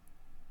bitterly.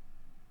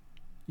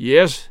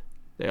 "Yes,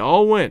 they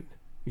all went,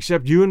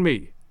 except you and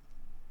me.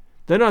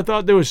 Then I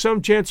thought there was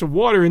some chance of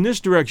water in this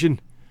direction,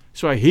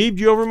 so I heaved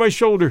you over my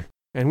shoulder,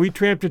 and we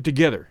tramped it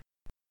together.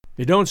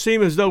 It don't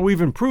seem as though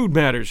we've improved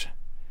matters.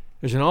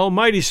 There's an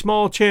almighty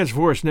small chance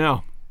for us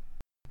now."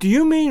 "Do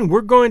you mean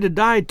we're going to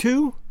die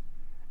too?"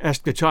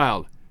 asked the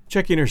child,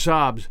 checking her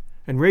sobs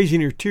and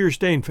raising her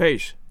tear-stained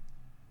face.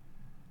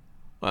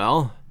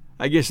 "Well,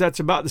 I guess that's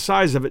about the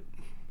size of it."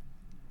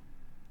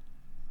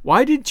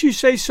 "Why didn't you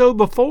say so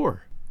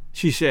before?"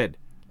 she said,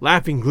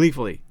 laughing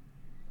gleefully.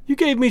 "You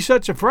gave me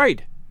such a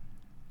fright.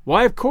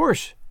 Why, of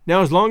course,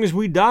 now as long as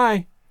we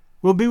die,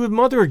 we'll be with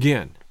Mother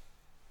again."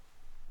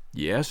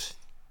 Yes,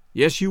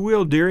 you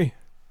will, dearie."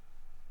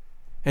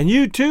 "And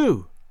you,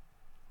 too.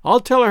 I'll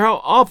tell her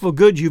how awful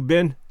good you've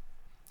been.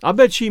 I'll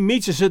bet she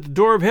meets us at the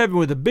door of heaven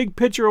with a big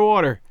pitcher of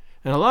water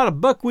and a lot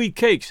of buckwheat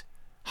cakes,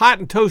 hot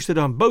and toasted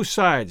on both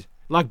sides,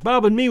 like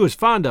Bob and me was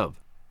fond of.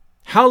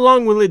 How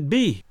long will it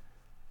be?"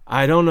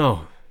 "I don't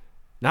know.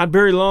 Not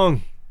very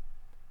long."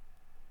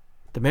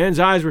 The man's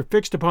eyes were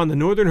fixed upon the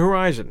northern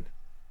horizon.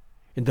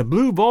 In the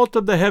blue vault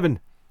of the heaven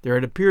there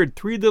had appeared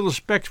 3 little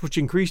specks which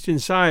increased in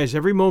size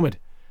every moment,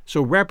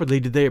 so rapidly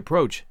did they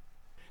approach.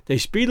 They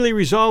speedily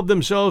resolved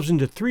themselves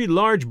into 3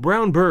 large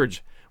brown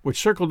birds, which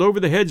circled over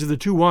the heads of the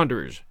 2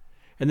 wanderers,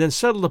 and then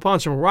settled upon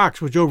some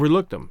rocks which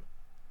overlooked them.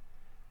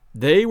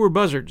 They were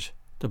buzzards,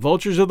 the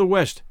vultures of the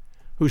west,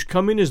 whose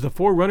coming is the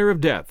forerunner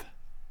of death.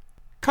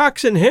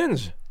 "Cocks and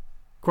hens!"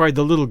 cried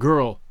the little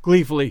girl,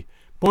 gleefully,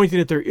 pointing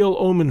at their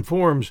ill-omened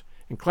forms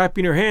and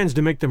clapping her hands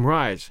to make them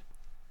rise.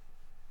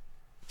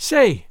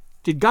 "Say,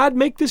 did God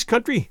make this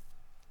country?"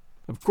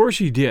 "Of course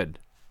he did,"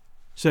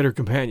 said her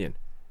companion,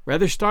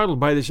 rather startled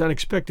by this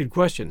unexpected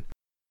question.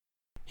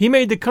 "He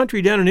made the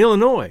country down in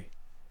Illinois,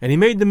 and he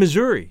made the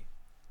Missouri,"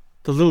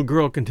 the little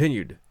girl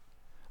continued.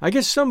 "I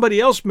guess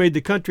somebody else made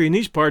the country in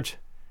these parts.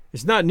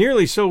 It's not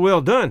nearly so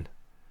well done.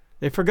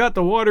 They forgot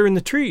the water in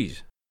the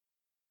trees."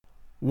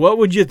 "What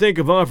would you think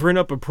of offering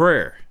up a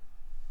prayer?"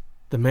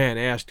 the man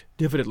asked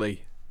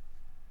diffidently.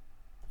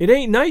 "It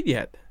ain't night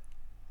yet,"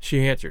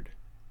 she answered.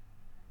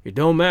 "It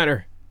don't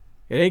matter.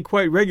 It ain't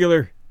quite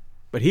regular,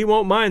 but he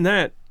won't mind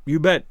that, you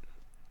bet.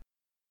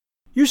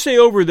 You say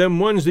over them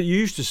ones that you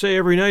used to say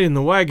every night in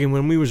the wagon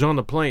when we was on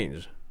the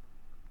plains."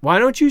 "Why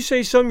don't you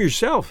say some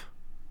yourself?"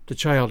 the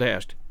child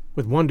asked,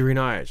 with wondering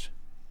eyes.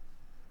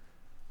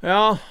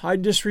 "Well, I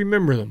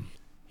disremember them,"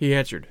 he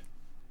answered.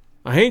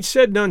 "I hain't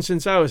said none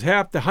since I was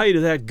half the height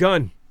of that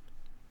gun.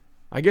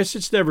 I guess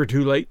it's never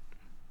too late.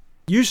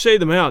 You say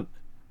them out,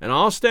 and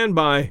I'll stand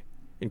by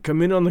and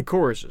come in on the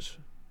choruses."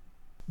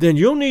 "Then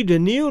you'll need to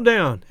kneel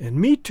down, and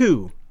me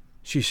too,"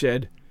 she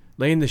said,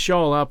 laying the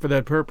shawl out for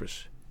that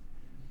purpose.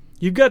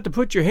 "You've got to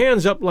put your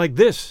hands up like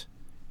this.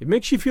 It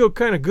makes you feel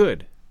kind of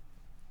good."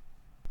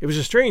 It was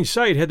a strange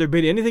sight had there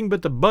been anything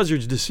but the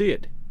buzzards to see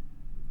it.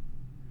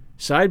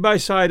 Side by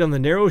side on the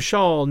narrow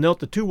shawl knelt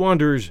the 2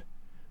 wanderers,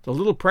 the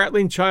little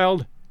prattling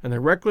child and the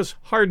reckless,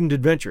 hardened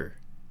adventurer.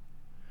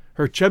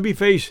 Her chubby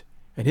face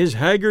and his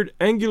haggard,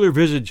 angular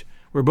visage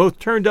were both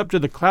turned up to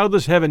the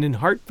cloudless heaven in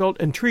heartfelt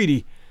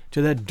entreaty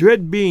to that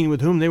dread being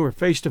with whom they were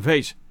face to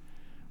face,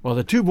 while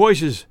the two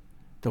voices,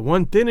 the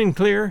one thin and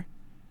clear,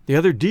 the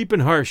other deep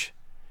and harsh,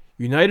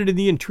 united in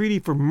the entreaty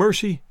for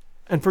mercy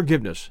and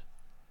forgiveness.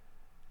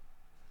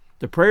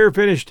 The prayer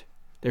finished,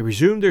 they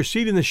resumed their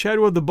seat in the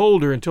shadow of the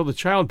boulder until the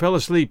child fell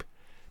asleep,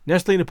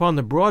 nestling upon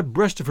the broad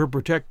breast of her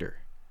protector.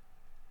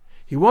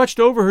 He watched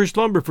over her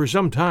slumber for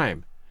some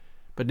time,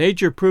 but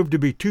nature proved to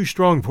be too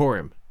strong for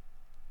him.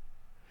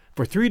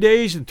 For 3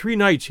 days and 3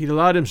 nights he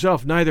allowed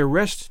himself neither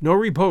rest nor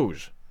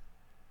repose.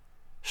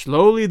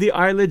 Slowly the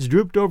eyelids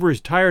drooped over his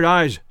tired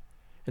eyes,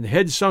 and the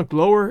head sunk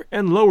lower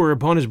and lower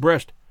upon his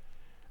breast,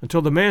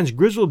 until the man's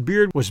grizzled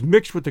beard was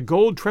mixed with the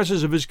gold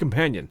tresses of his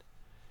companion,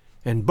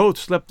 and both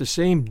slept the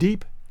same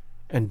deep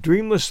and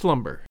dreamless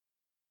slumber.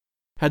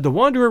 Had the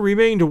wanderer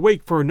remained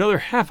awake for another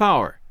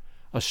half-hour,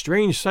 a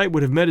strange sight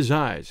would have met his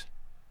eyes.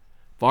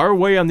 Far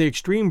away on the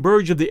extreme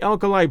verge of the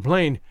alkali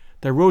plain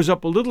there rose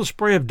up a little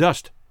spray of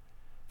dust,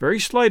 very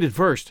slight at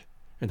first,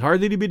 and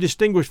hardly to be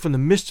distinguished from the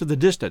mists of the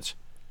distance,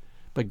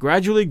 but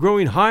gradually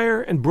growing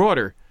higher and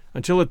broader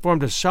until it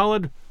formed a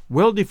solid,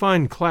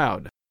 well-defined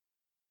cloud.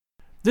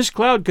 This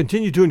cloud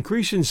continued to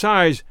increase in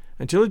size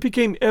until it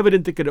became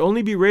evident it could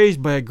only be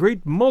raised by a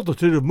great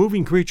multitude of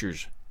moving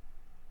creatures.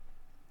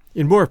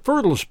 In more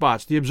fertile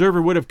spots the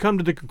observer would have come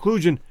to the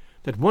conclusion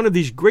that one of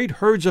these great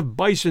herds of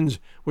bisons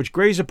which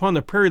graze upon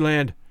the prairie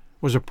land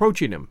was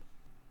approaching him.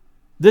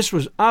 This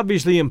was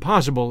obviously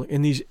impossible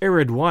in these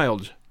arid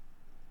wilds.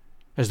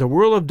 As the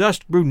whirl of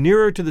dust grew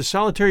nearer to the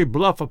solitary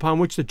bluff upon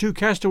which the two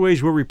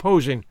castaways were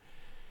reposing,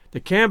 the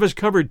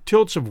canvas-covered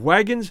tilts of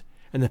wagons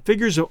and the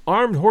figures of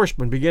armed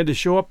horsemen began to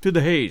show up through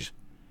the haze,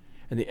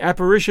 and the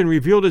apparition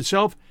revealed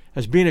itself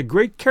as being a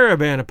great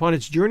caravan upon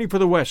its journey for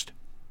the west.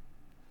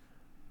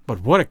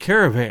 But what a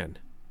caravan!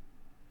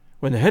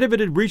 When the head of it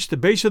had reached the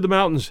base of the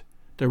mountains,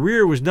 the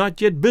rear was not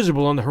yet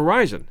visible on the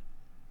horizon.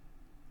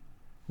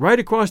 Right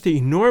across the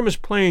enormous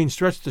plain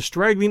stretched the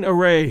straggling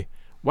array,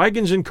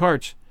 wagons and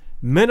carts,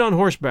 men on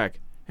horseback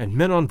and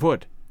men on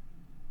foot.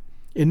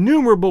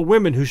 Innumerable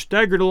women who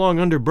staggered along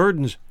under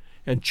burdens,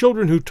 and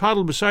children who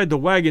toddled beside the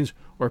wagons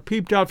or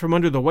peeped out from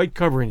under the white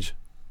coverings.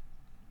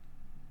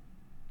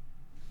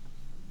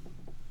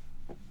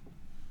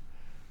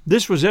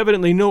 This was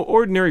evidently no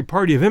ordinary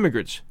party of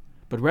immigrants,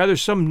 but rather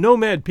some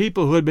nomad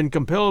people who had been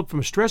compelled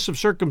from stress of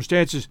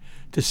circumstances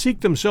to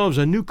seek themselves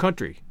a new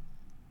country.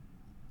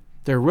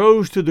 There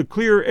rose through the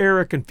clear air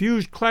a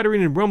confused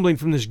clattering and rumbling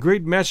from this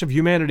great mass of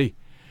humanity,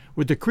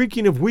 with the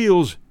creaking of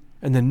wheels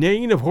and the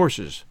neighing of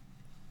horses.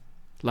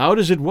 Loud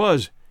as it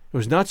was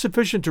not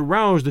sufficient to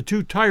rouse the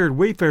two tired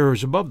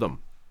wayfarers above them.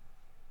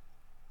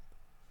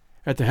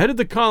 At the head of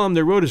the column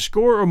there rode a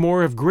score or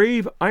more of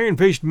grave,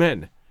 iron-faced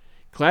men,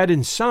 clad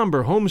in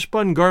somber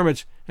homespun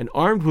garments and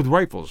armed with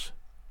rifles.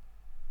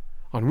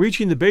 On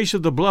reaching the base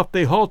of the bluff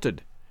they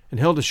halted and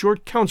held a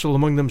short council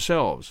among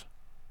themselves.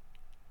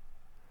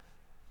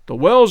 "The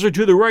wells are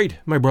to the right,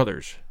 my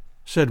brothers,"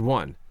 said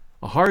one,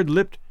 a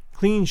hard-lipped,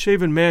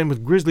 clean-shaven man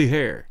with grizzly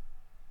hair.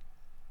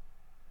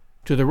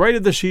 "To the right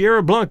of the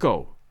Sierra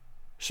Blanco,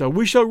 so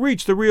we shall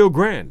reach the Rio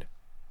Grande,"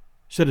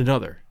 said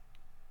another.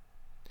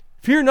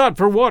 "Fear not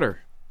for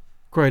water,"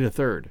 cried a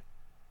third.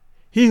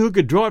 "He who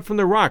could draw it from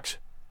the rocks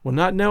will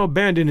not now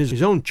abandon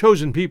his own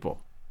chosen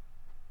people."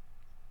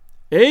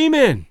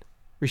 "Amen,"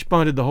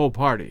 responded the whole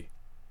party.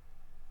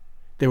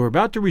 They were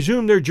about to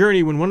resume their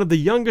journey when one of the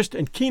youngest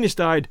and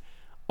keenest-eyed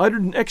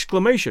uttered an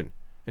exclamation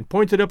and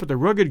pointed up at the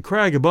rugged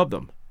crag above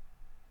them.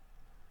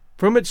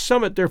 From its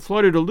summit there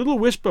fluttered a little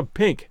wisp of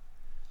pink,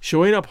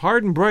 showing up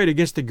hard and bright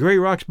against the gray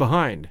rocks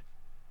behind.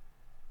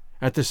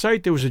 At the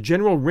sight there was a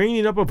general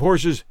reining up of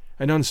horses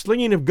and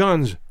unslinging of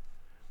guns,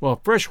 while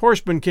fresh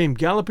horsemen came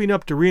galloping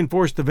up to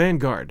reinforce the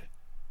vanguard.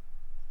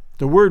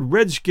 The word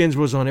 "Redskins"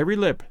 was on every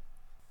lip.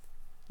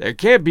 "There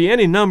can't be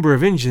any number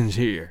of Injuns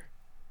here,"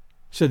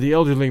 said the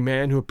elderly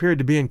man who appeared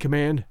to be in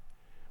command.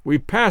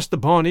 "We've passed the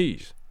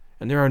Pawnees,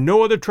 and there are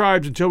no other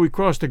tribes until we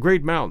cross the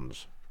great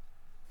mountains."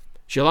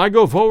 "Shall I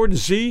go forward and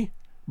see,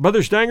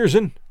 Brother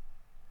Stangerson?"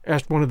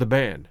 asked one of the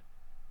band.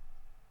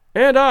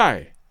 "And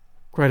I,"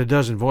 cried a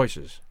dozen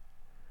voices.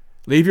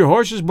 "Leave your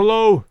horses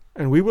below,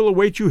 and we will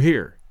await you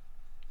here,"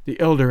 the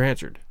elder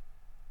answered.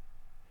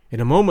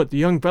 In a moment the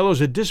young fellows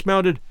had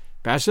dismounted,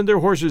 fastened their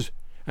horses,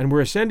 and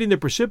were ascending the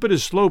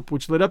precipitous slope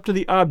which led up to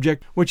the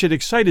object which had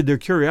excited their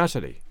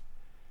curiosity.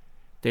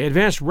 They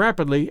advanced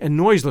rapidly and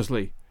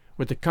noiselessly,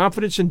 with the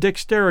confidence and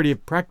dexterity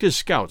of practised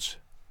scouts.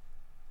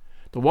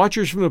 The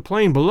watchers from the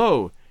plain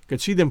below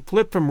could see them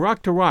flit from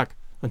rock to rock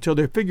until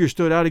their figures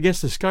stood out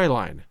against the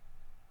skyline.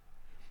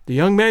 The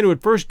young man who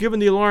had first given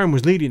the alarm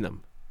was leading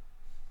them.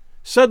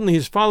 Suddenly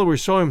his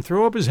followers saw him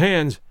throw up his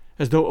hands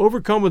as though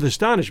overcome with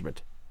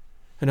astonishment,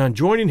 and on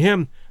joining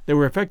him they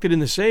were affected in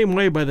the same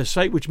way by the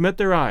sight which met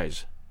their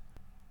eyes.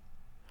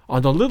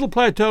 On the little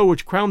plateau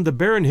which crowned the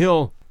barren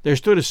hill there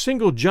stood a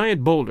single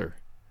giant boulder,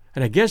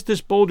 and against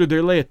this boulder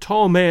there lay a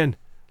tall man,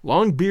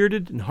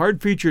 long-bearded and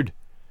hard-featured,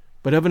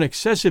 but of an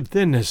excessive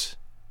thinness.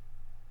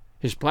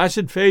 His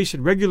placid face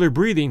and regular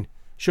breathing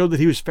showed that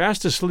he was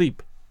fast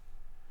asleep.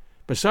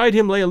 Beside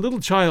him lay a little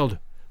child,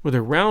 with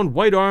her round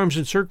white arms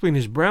encircling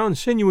his brown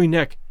sinewy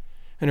neck,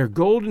 and her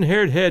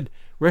golden-haired head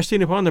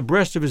resting upon the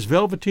breast of his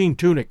velveteen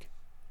tunic.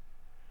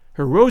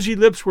 Her rosy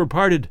lips were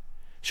parted,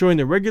 showing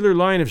the regular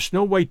line of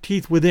snow-white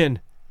teeth within,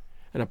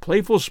 and a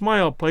playful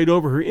smile played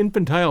over her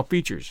infantile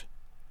features.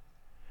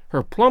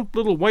 Her plump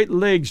little white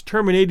legs,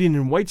 terminating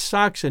in white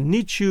socks and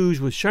neat shoes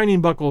with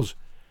shining buckles,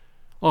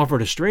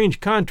 offered a strange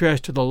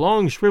contrast to the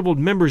long shriveled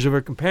members of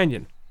her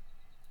companion.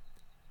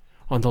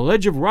 On the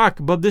ledge of rock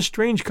above this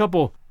strange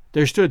couple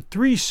there stood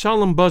 3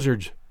 solemn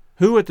buzzards,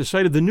 who, at the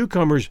sight of the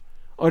newcomers,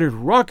 uttered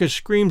raucous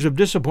screams of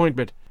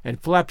disappointment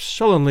and flapped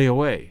sullenly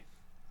away.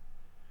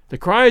 The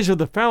cries of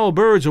the foul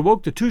birds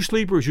awoke the 2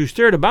 sleepers, who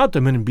stared about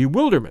them in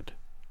bewilderment.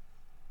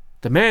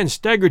 The man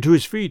staggered to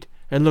his feet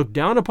and looked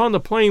down upon the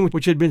plain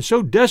which had been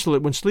so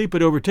desolate when sleep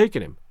had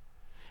overtaken him,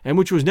 and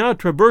which was now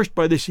traversed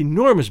by this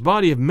enormous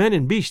body of men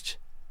and beasts.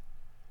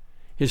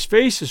 His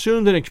face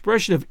assumed an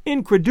expression of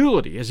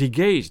incredulity as he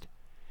gazed,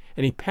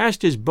 and he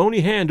passed his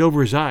bony hand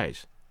over his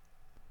eyes.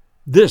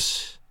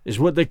 "This is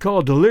what they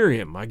call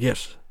delirium, I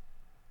guess,"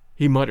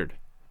 he muttered.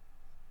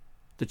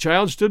 The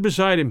child stood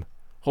beside him,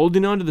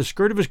 holding on to the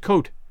skirt of his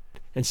coat,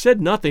 and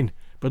said nothing,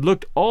 but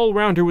looked all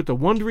round her with the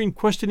wondering,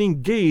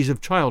 questioning gaze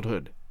of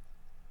childhood.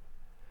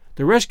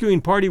 The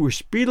rescuing party were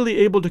speedily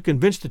able to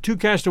convince the 2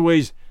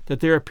 castaways that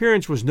their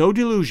appearance was no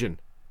delusion.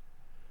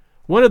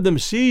 One of them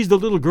seized the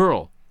little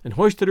girl and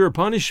hoisted her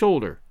upon his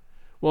shoulder,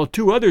 while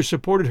 2 others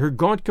supported her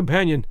gaunt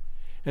companion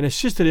and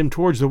assisted him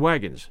towards the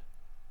wagons.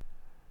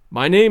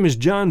 "My name is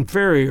John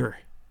Ferrier,"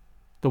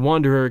 the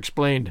wanderer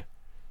explained.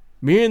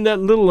 "Me and that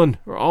little un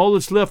are all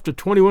that's left of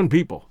 21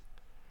 people.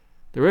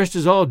 The rest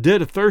is all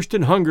dead of thirst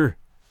and hunger,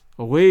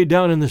 away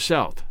down in the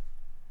south."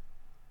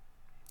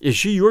 "Is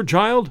she your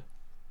child?"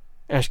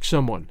 asked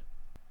someone.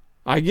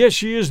 "I guess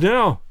she is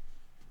now,"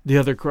 the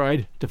other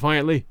cried,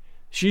 defiantly.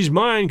 "She's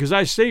mine, 'cause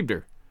I saved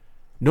her.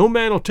 No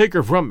man'll take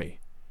her from me.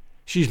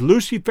 She's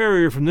Lucy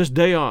Ferrier from this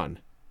day on.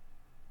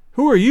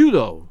 Who are you,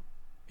 though?"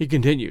 he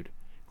continued,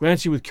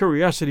 glancing with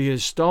curiosity at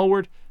his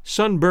stalwart,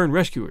 sunburned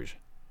rescuers.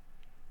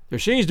 "There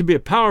seems to be a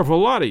powerful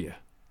lot of you."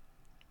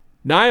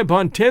 "Nigh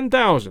upon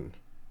 10,000,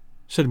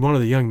 said one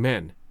of the young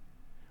men.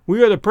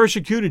 "We are the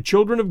persecuted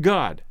children of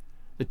God,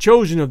 the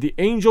chosen of the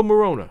angel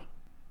Moroni."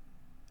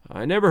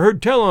 "I never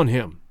heard tell on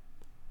him,"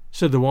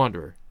 said the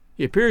wanderer.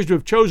 "He appears to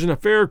have chosen a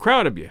fair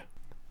crowd of you."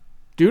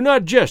 "Do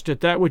not jest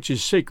at that which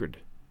is sacred,"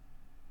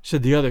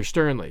 said the other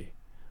sternly.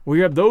 "We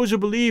have those who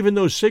believe in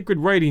those sacred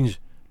writings,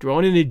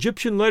 drawn in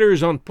Egyptian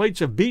letters on plates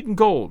of beaten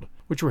gold,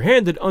 which were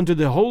handed unto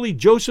the holy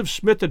Joseph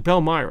Smith at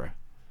Palmyra.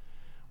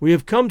 We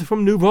have come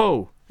from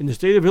Nouveau, in the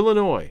state of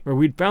Illinois, where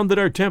we'd founded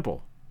our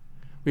temple.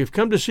 We have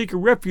come to seek a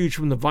refuge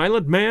from the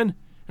violent man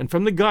and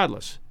from the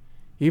godless,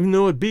 even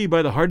though it be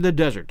by the heart of the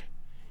desert."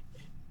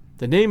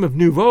 The name of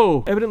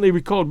Nouveau evidently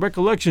recalled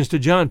recollections to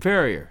John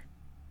Ferrier.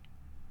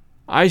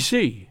 "I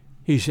see,"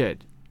 he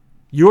said.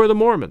 "You are the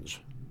Mormons."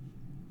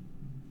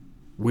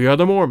 "We are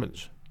the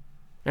Mormons,"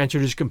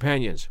 answered his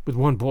companions with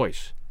one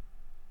voice.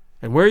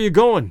 "And where are you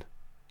going?"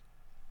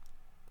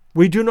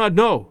 "We do not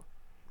know.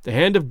 The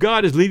hand of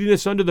God is leading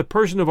us under the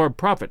person of our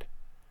prophet.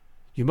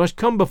 You must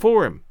come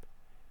before him.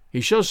 He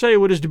shall say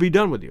what is to be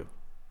done with you."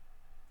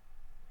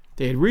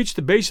 They had reached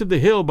the base of the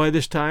hill by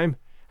this time,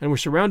 and were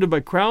surrounded by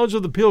crowds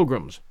of the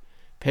pilgrims,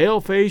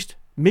 pale-faced,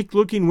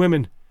 meek-looking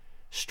women,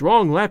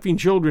 strong, laughing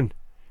children,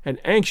 and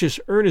anxious,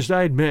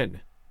 earnest-eyed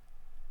men.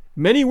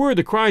 Many were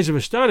the cries of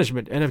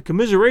astonishment and of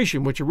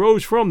commiseration which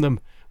arose from them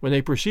when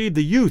they perceived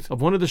the youth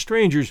of one of the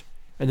strangers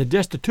and the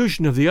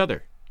destitution of the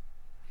other.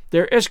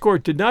 Their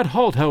escort did not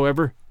halt,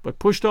 however, but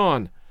pushed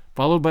on,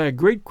 followed by a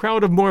great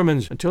crowd of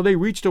Mormons, until they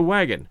reached a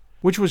wagon,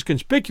 which was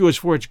conspicuous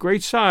for its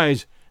great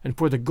size and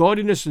for the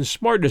gaudiness and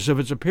smartness of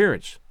its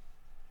appearance.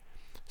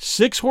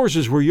 6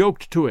 horses were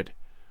yoked to it,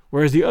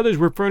 whereas the others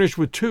were furnished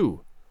with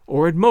 2,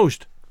 or at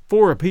most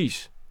 4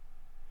 apiece.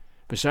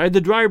 Beside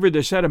the driver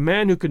there sat a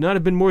man who could not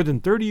have been more than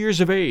 30 years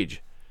of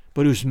age,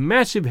 but whose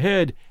massive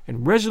head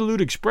and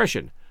resolute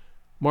expression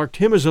marked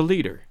him as a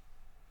leader.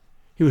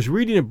 He was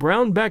reading a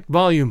brown-backed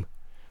volume,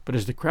 but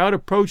as the crowd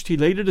approached he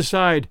laid it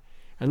aside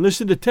and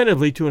listened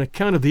attentively to an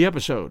account of the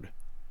episode.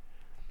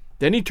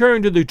 Then he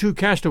turned to the 2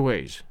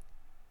 castaways.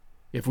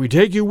 "If we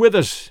take you with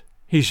us,"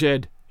 he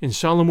said, in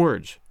solemn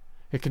words,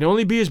 "it can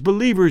only be as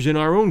believers in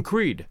our own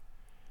creed.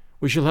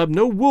 We shall have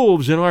no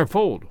wolves in our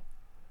fold.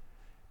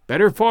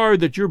 Better far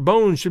that your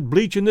bones should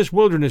bleach in this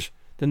wilderness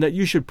than that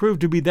you should prove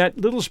to be that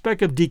little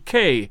speck of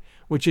decay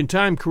which in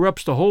time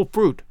corrupts the whole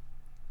fruit.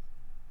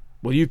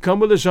 Will you come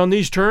with us on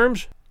these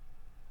terms?"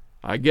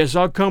 "I guess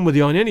I'll come with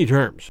you on any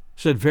terms,"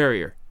 said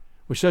Ferrier,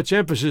 with such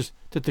emphasis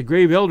that the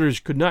grave elders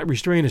could not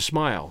restrain a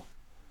smile.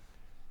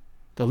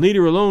 The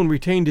leader alone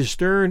retained his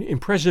stern,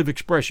 impressive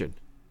expression.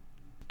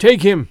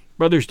 "Take him,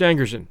 Brother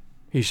Stangerson,"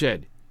 he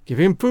said. "Give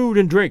him food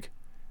and drink,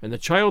 and the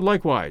child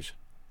likewise.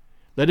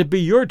 Let it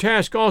be your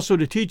task also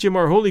to teach him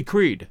our holy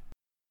creed.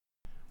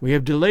 We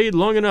have delayed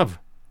long enough.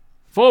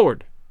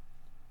 Forward!"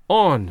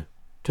 On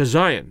to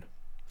Zion!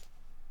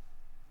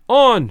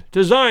 On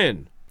to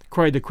Zion!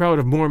 Cried the crowd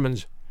of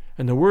Mormons,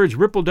 and the words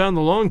rippled down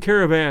the long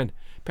caravan,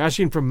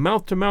 passing from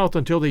mouth to mouth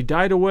until they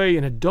died away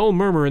in a dull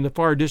murmur in the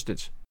far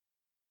distance.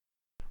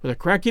 With a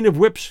cracking of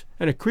whips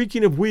and a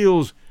creaking of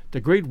wheels, the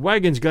great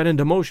wagons got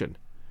into motion,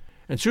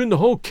 and soon the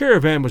whole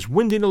caravan was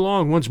winding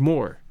along once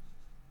more.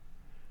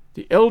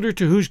 The elder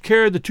to whose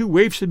care the two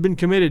waifs had been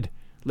committed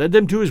led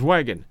them to his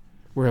wagon,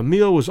 where a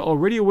meal was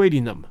already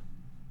awaiting them.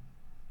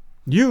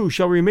 "You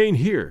shall remain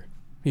here,"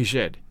 he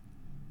said.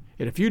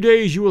 "In a few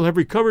days you will have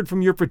recovered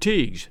from your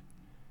fatigues.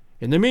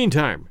 In the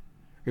meantime,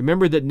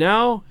 remember that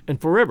now and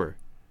forever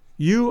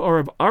you are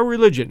of our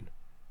religion.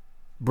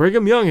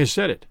 Brigham Young has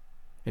said it,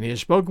 and he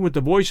has spoken with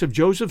the voice of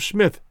Joseph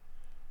Smith,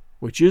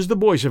 which is the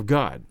voice of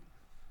God."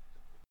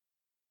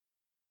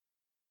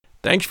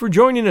 Thanks for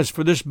joining us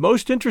for this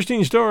most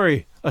interesting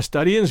story, A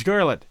Study in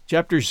Scarlet,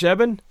 Chapter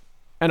 7,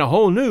 and a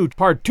whole new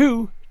Part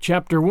 2,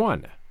 Chapter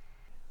 1,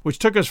 which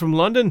took us from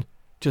London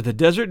to the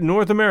desert in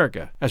North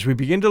America as we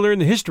begin to learn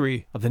the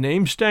history of the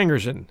name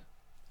Stangerson.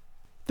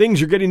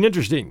 Things are getting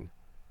interesting.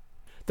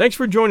 Thanks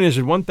for joining us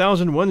at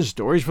 1001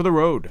 Stories for the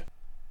Road.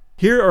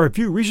 Here are a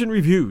few recent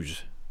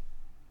reviews.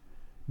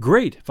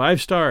 Great, 5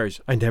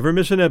 stars. I never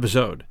miss an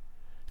episode.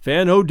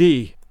 Fan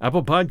OD,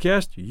 Apple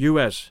Podcast,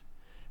 US.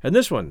 And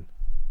this one,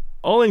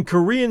 all in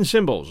Korean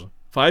symbols,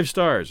 5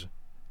 stars.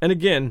 And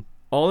again,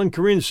 all in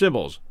Korean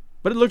symbols,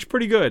 but it looks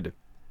pretty good.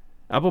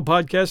 Apple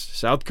Podcast,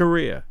 South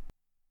Korea.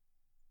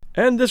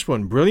 And this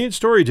one, brilliant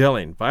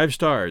storytelling, 5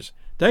 stars.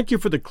 Thank you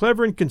for the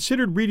clever and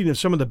considered reading of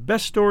some of the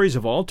best stories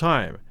of all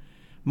time.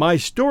 My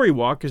story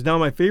walk is now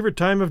my favorite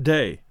time of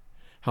day.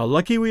 How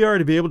lucky we are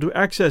to be able to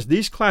access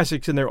these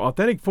classics in their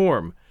authentic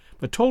form,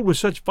 but told with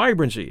such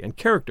vibrancy and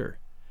character.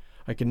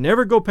 I can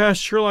never go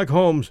past Sherlock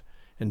Holmes,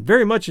 and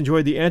very much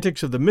enjoy the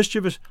antics of the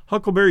mischievous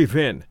Huckleberry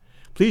Finn.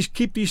 Please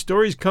keep these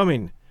stories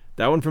coming.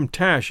 That one from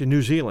Tash in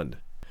New Zealand.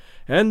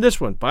 And this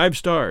one, 5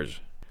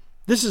 stars.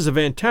 This is a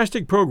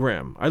fantastic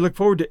program. I look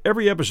forward to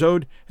every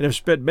episode and have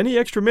spent many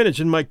extra minutes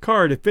in my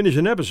car to finish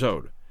an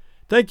episode.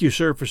 Thank you,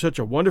 sir, for such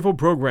a wonderful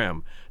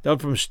program. That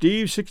from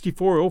Steve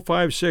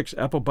 64056,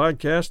 Apple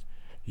Podcast,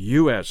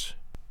 US.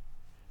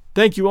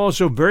 Thank you all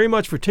so very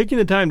much for taking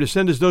the time to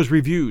send us those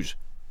reviews.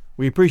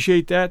 We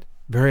appreciate that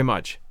very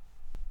much.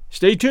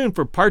 Stay tuned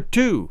for Part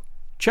 2,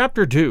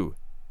 Chapter 2,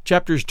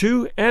 Chapters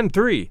 2 and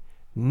 3,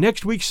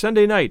 next week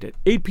Sunday night at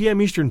 8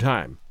 p.m. Eastern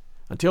Time.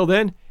 Until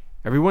then,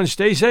 everyone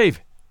stay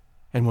safe,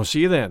 and we'll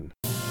see you then.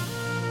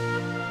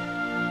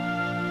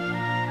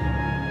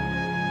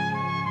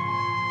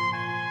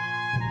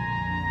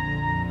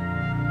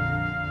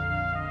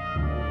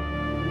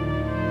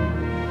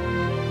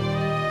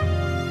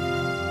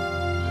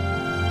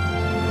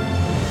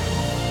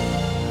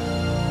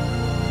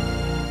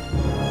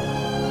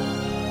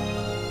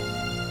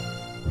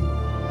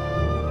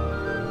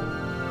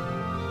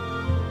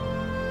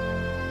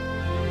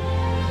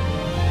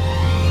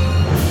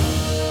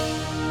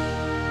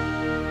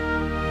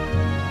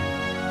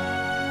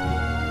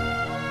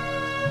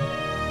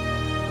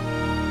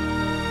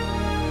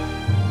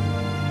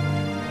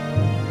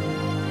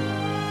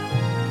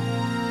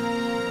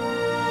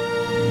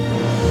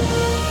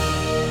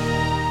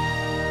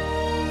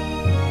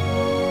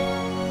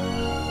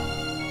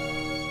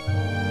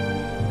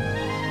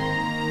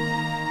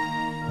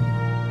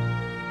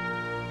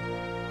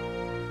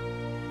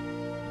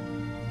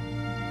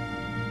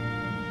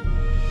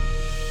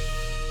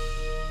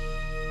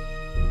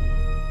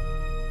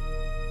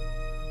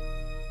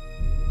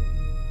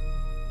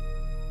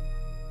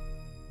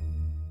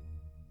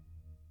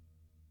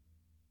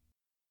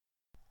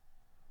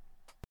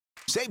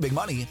 Save big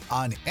money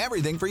on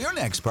everything for your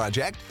next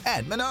project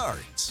at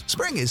Menards.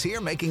 Spring is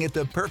here, making it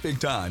the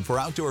perfect time for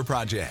outdoor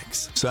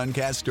projects.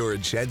 Suncast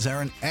storage sheds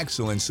are an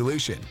excellent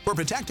solution for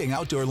protecting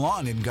outdoor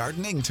lawn and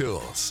gardening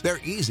tools.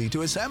 They're easy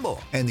to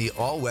assemble, and the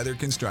all-weather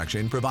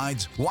construction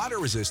provides water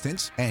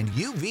resistance and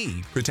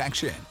UV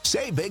protection.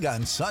 Save big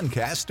on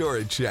Suncast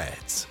storage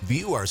sheds.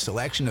 View our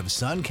selection of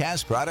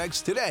Suncast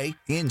products today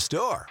in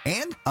store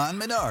and on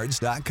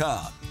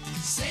Menards.com.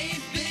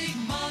 Save big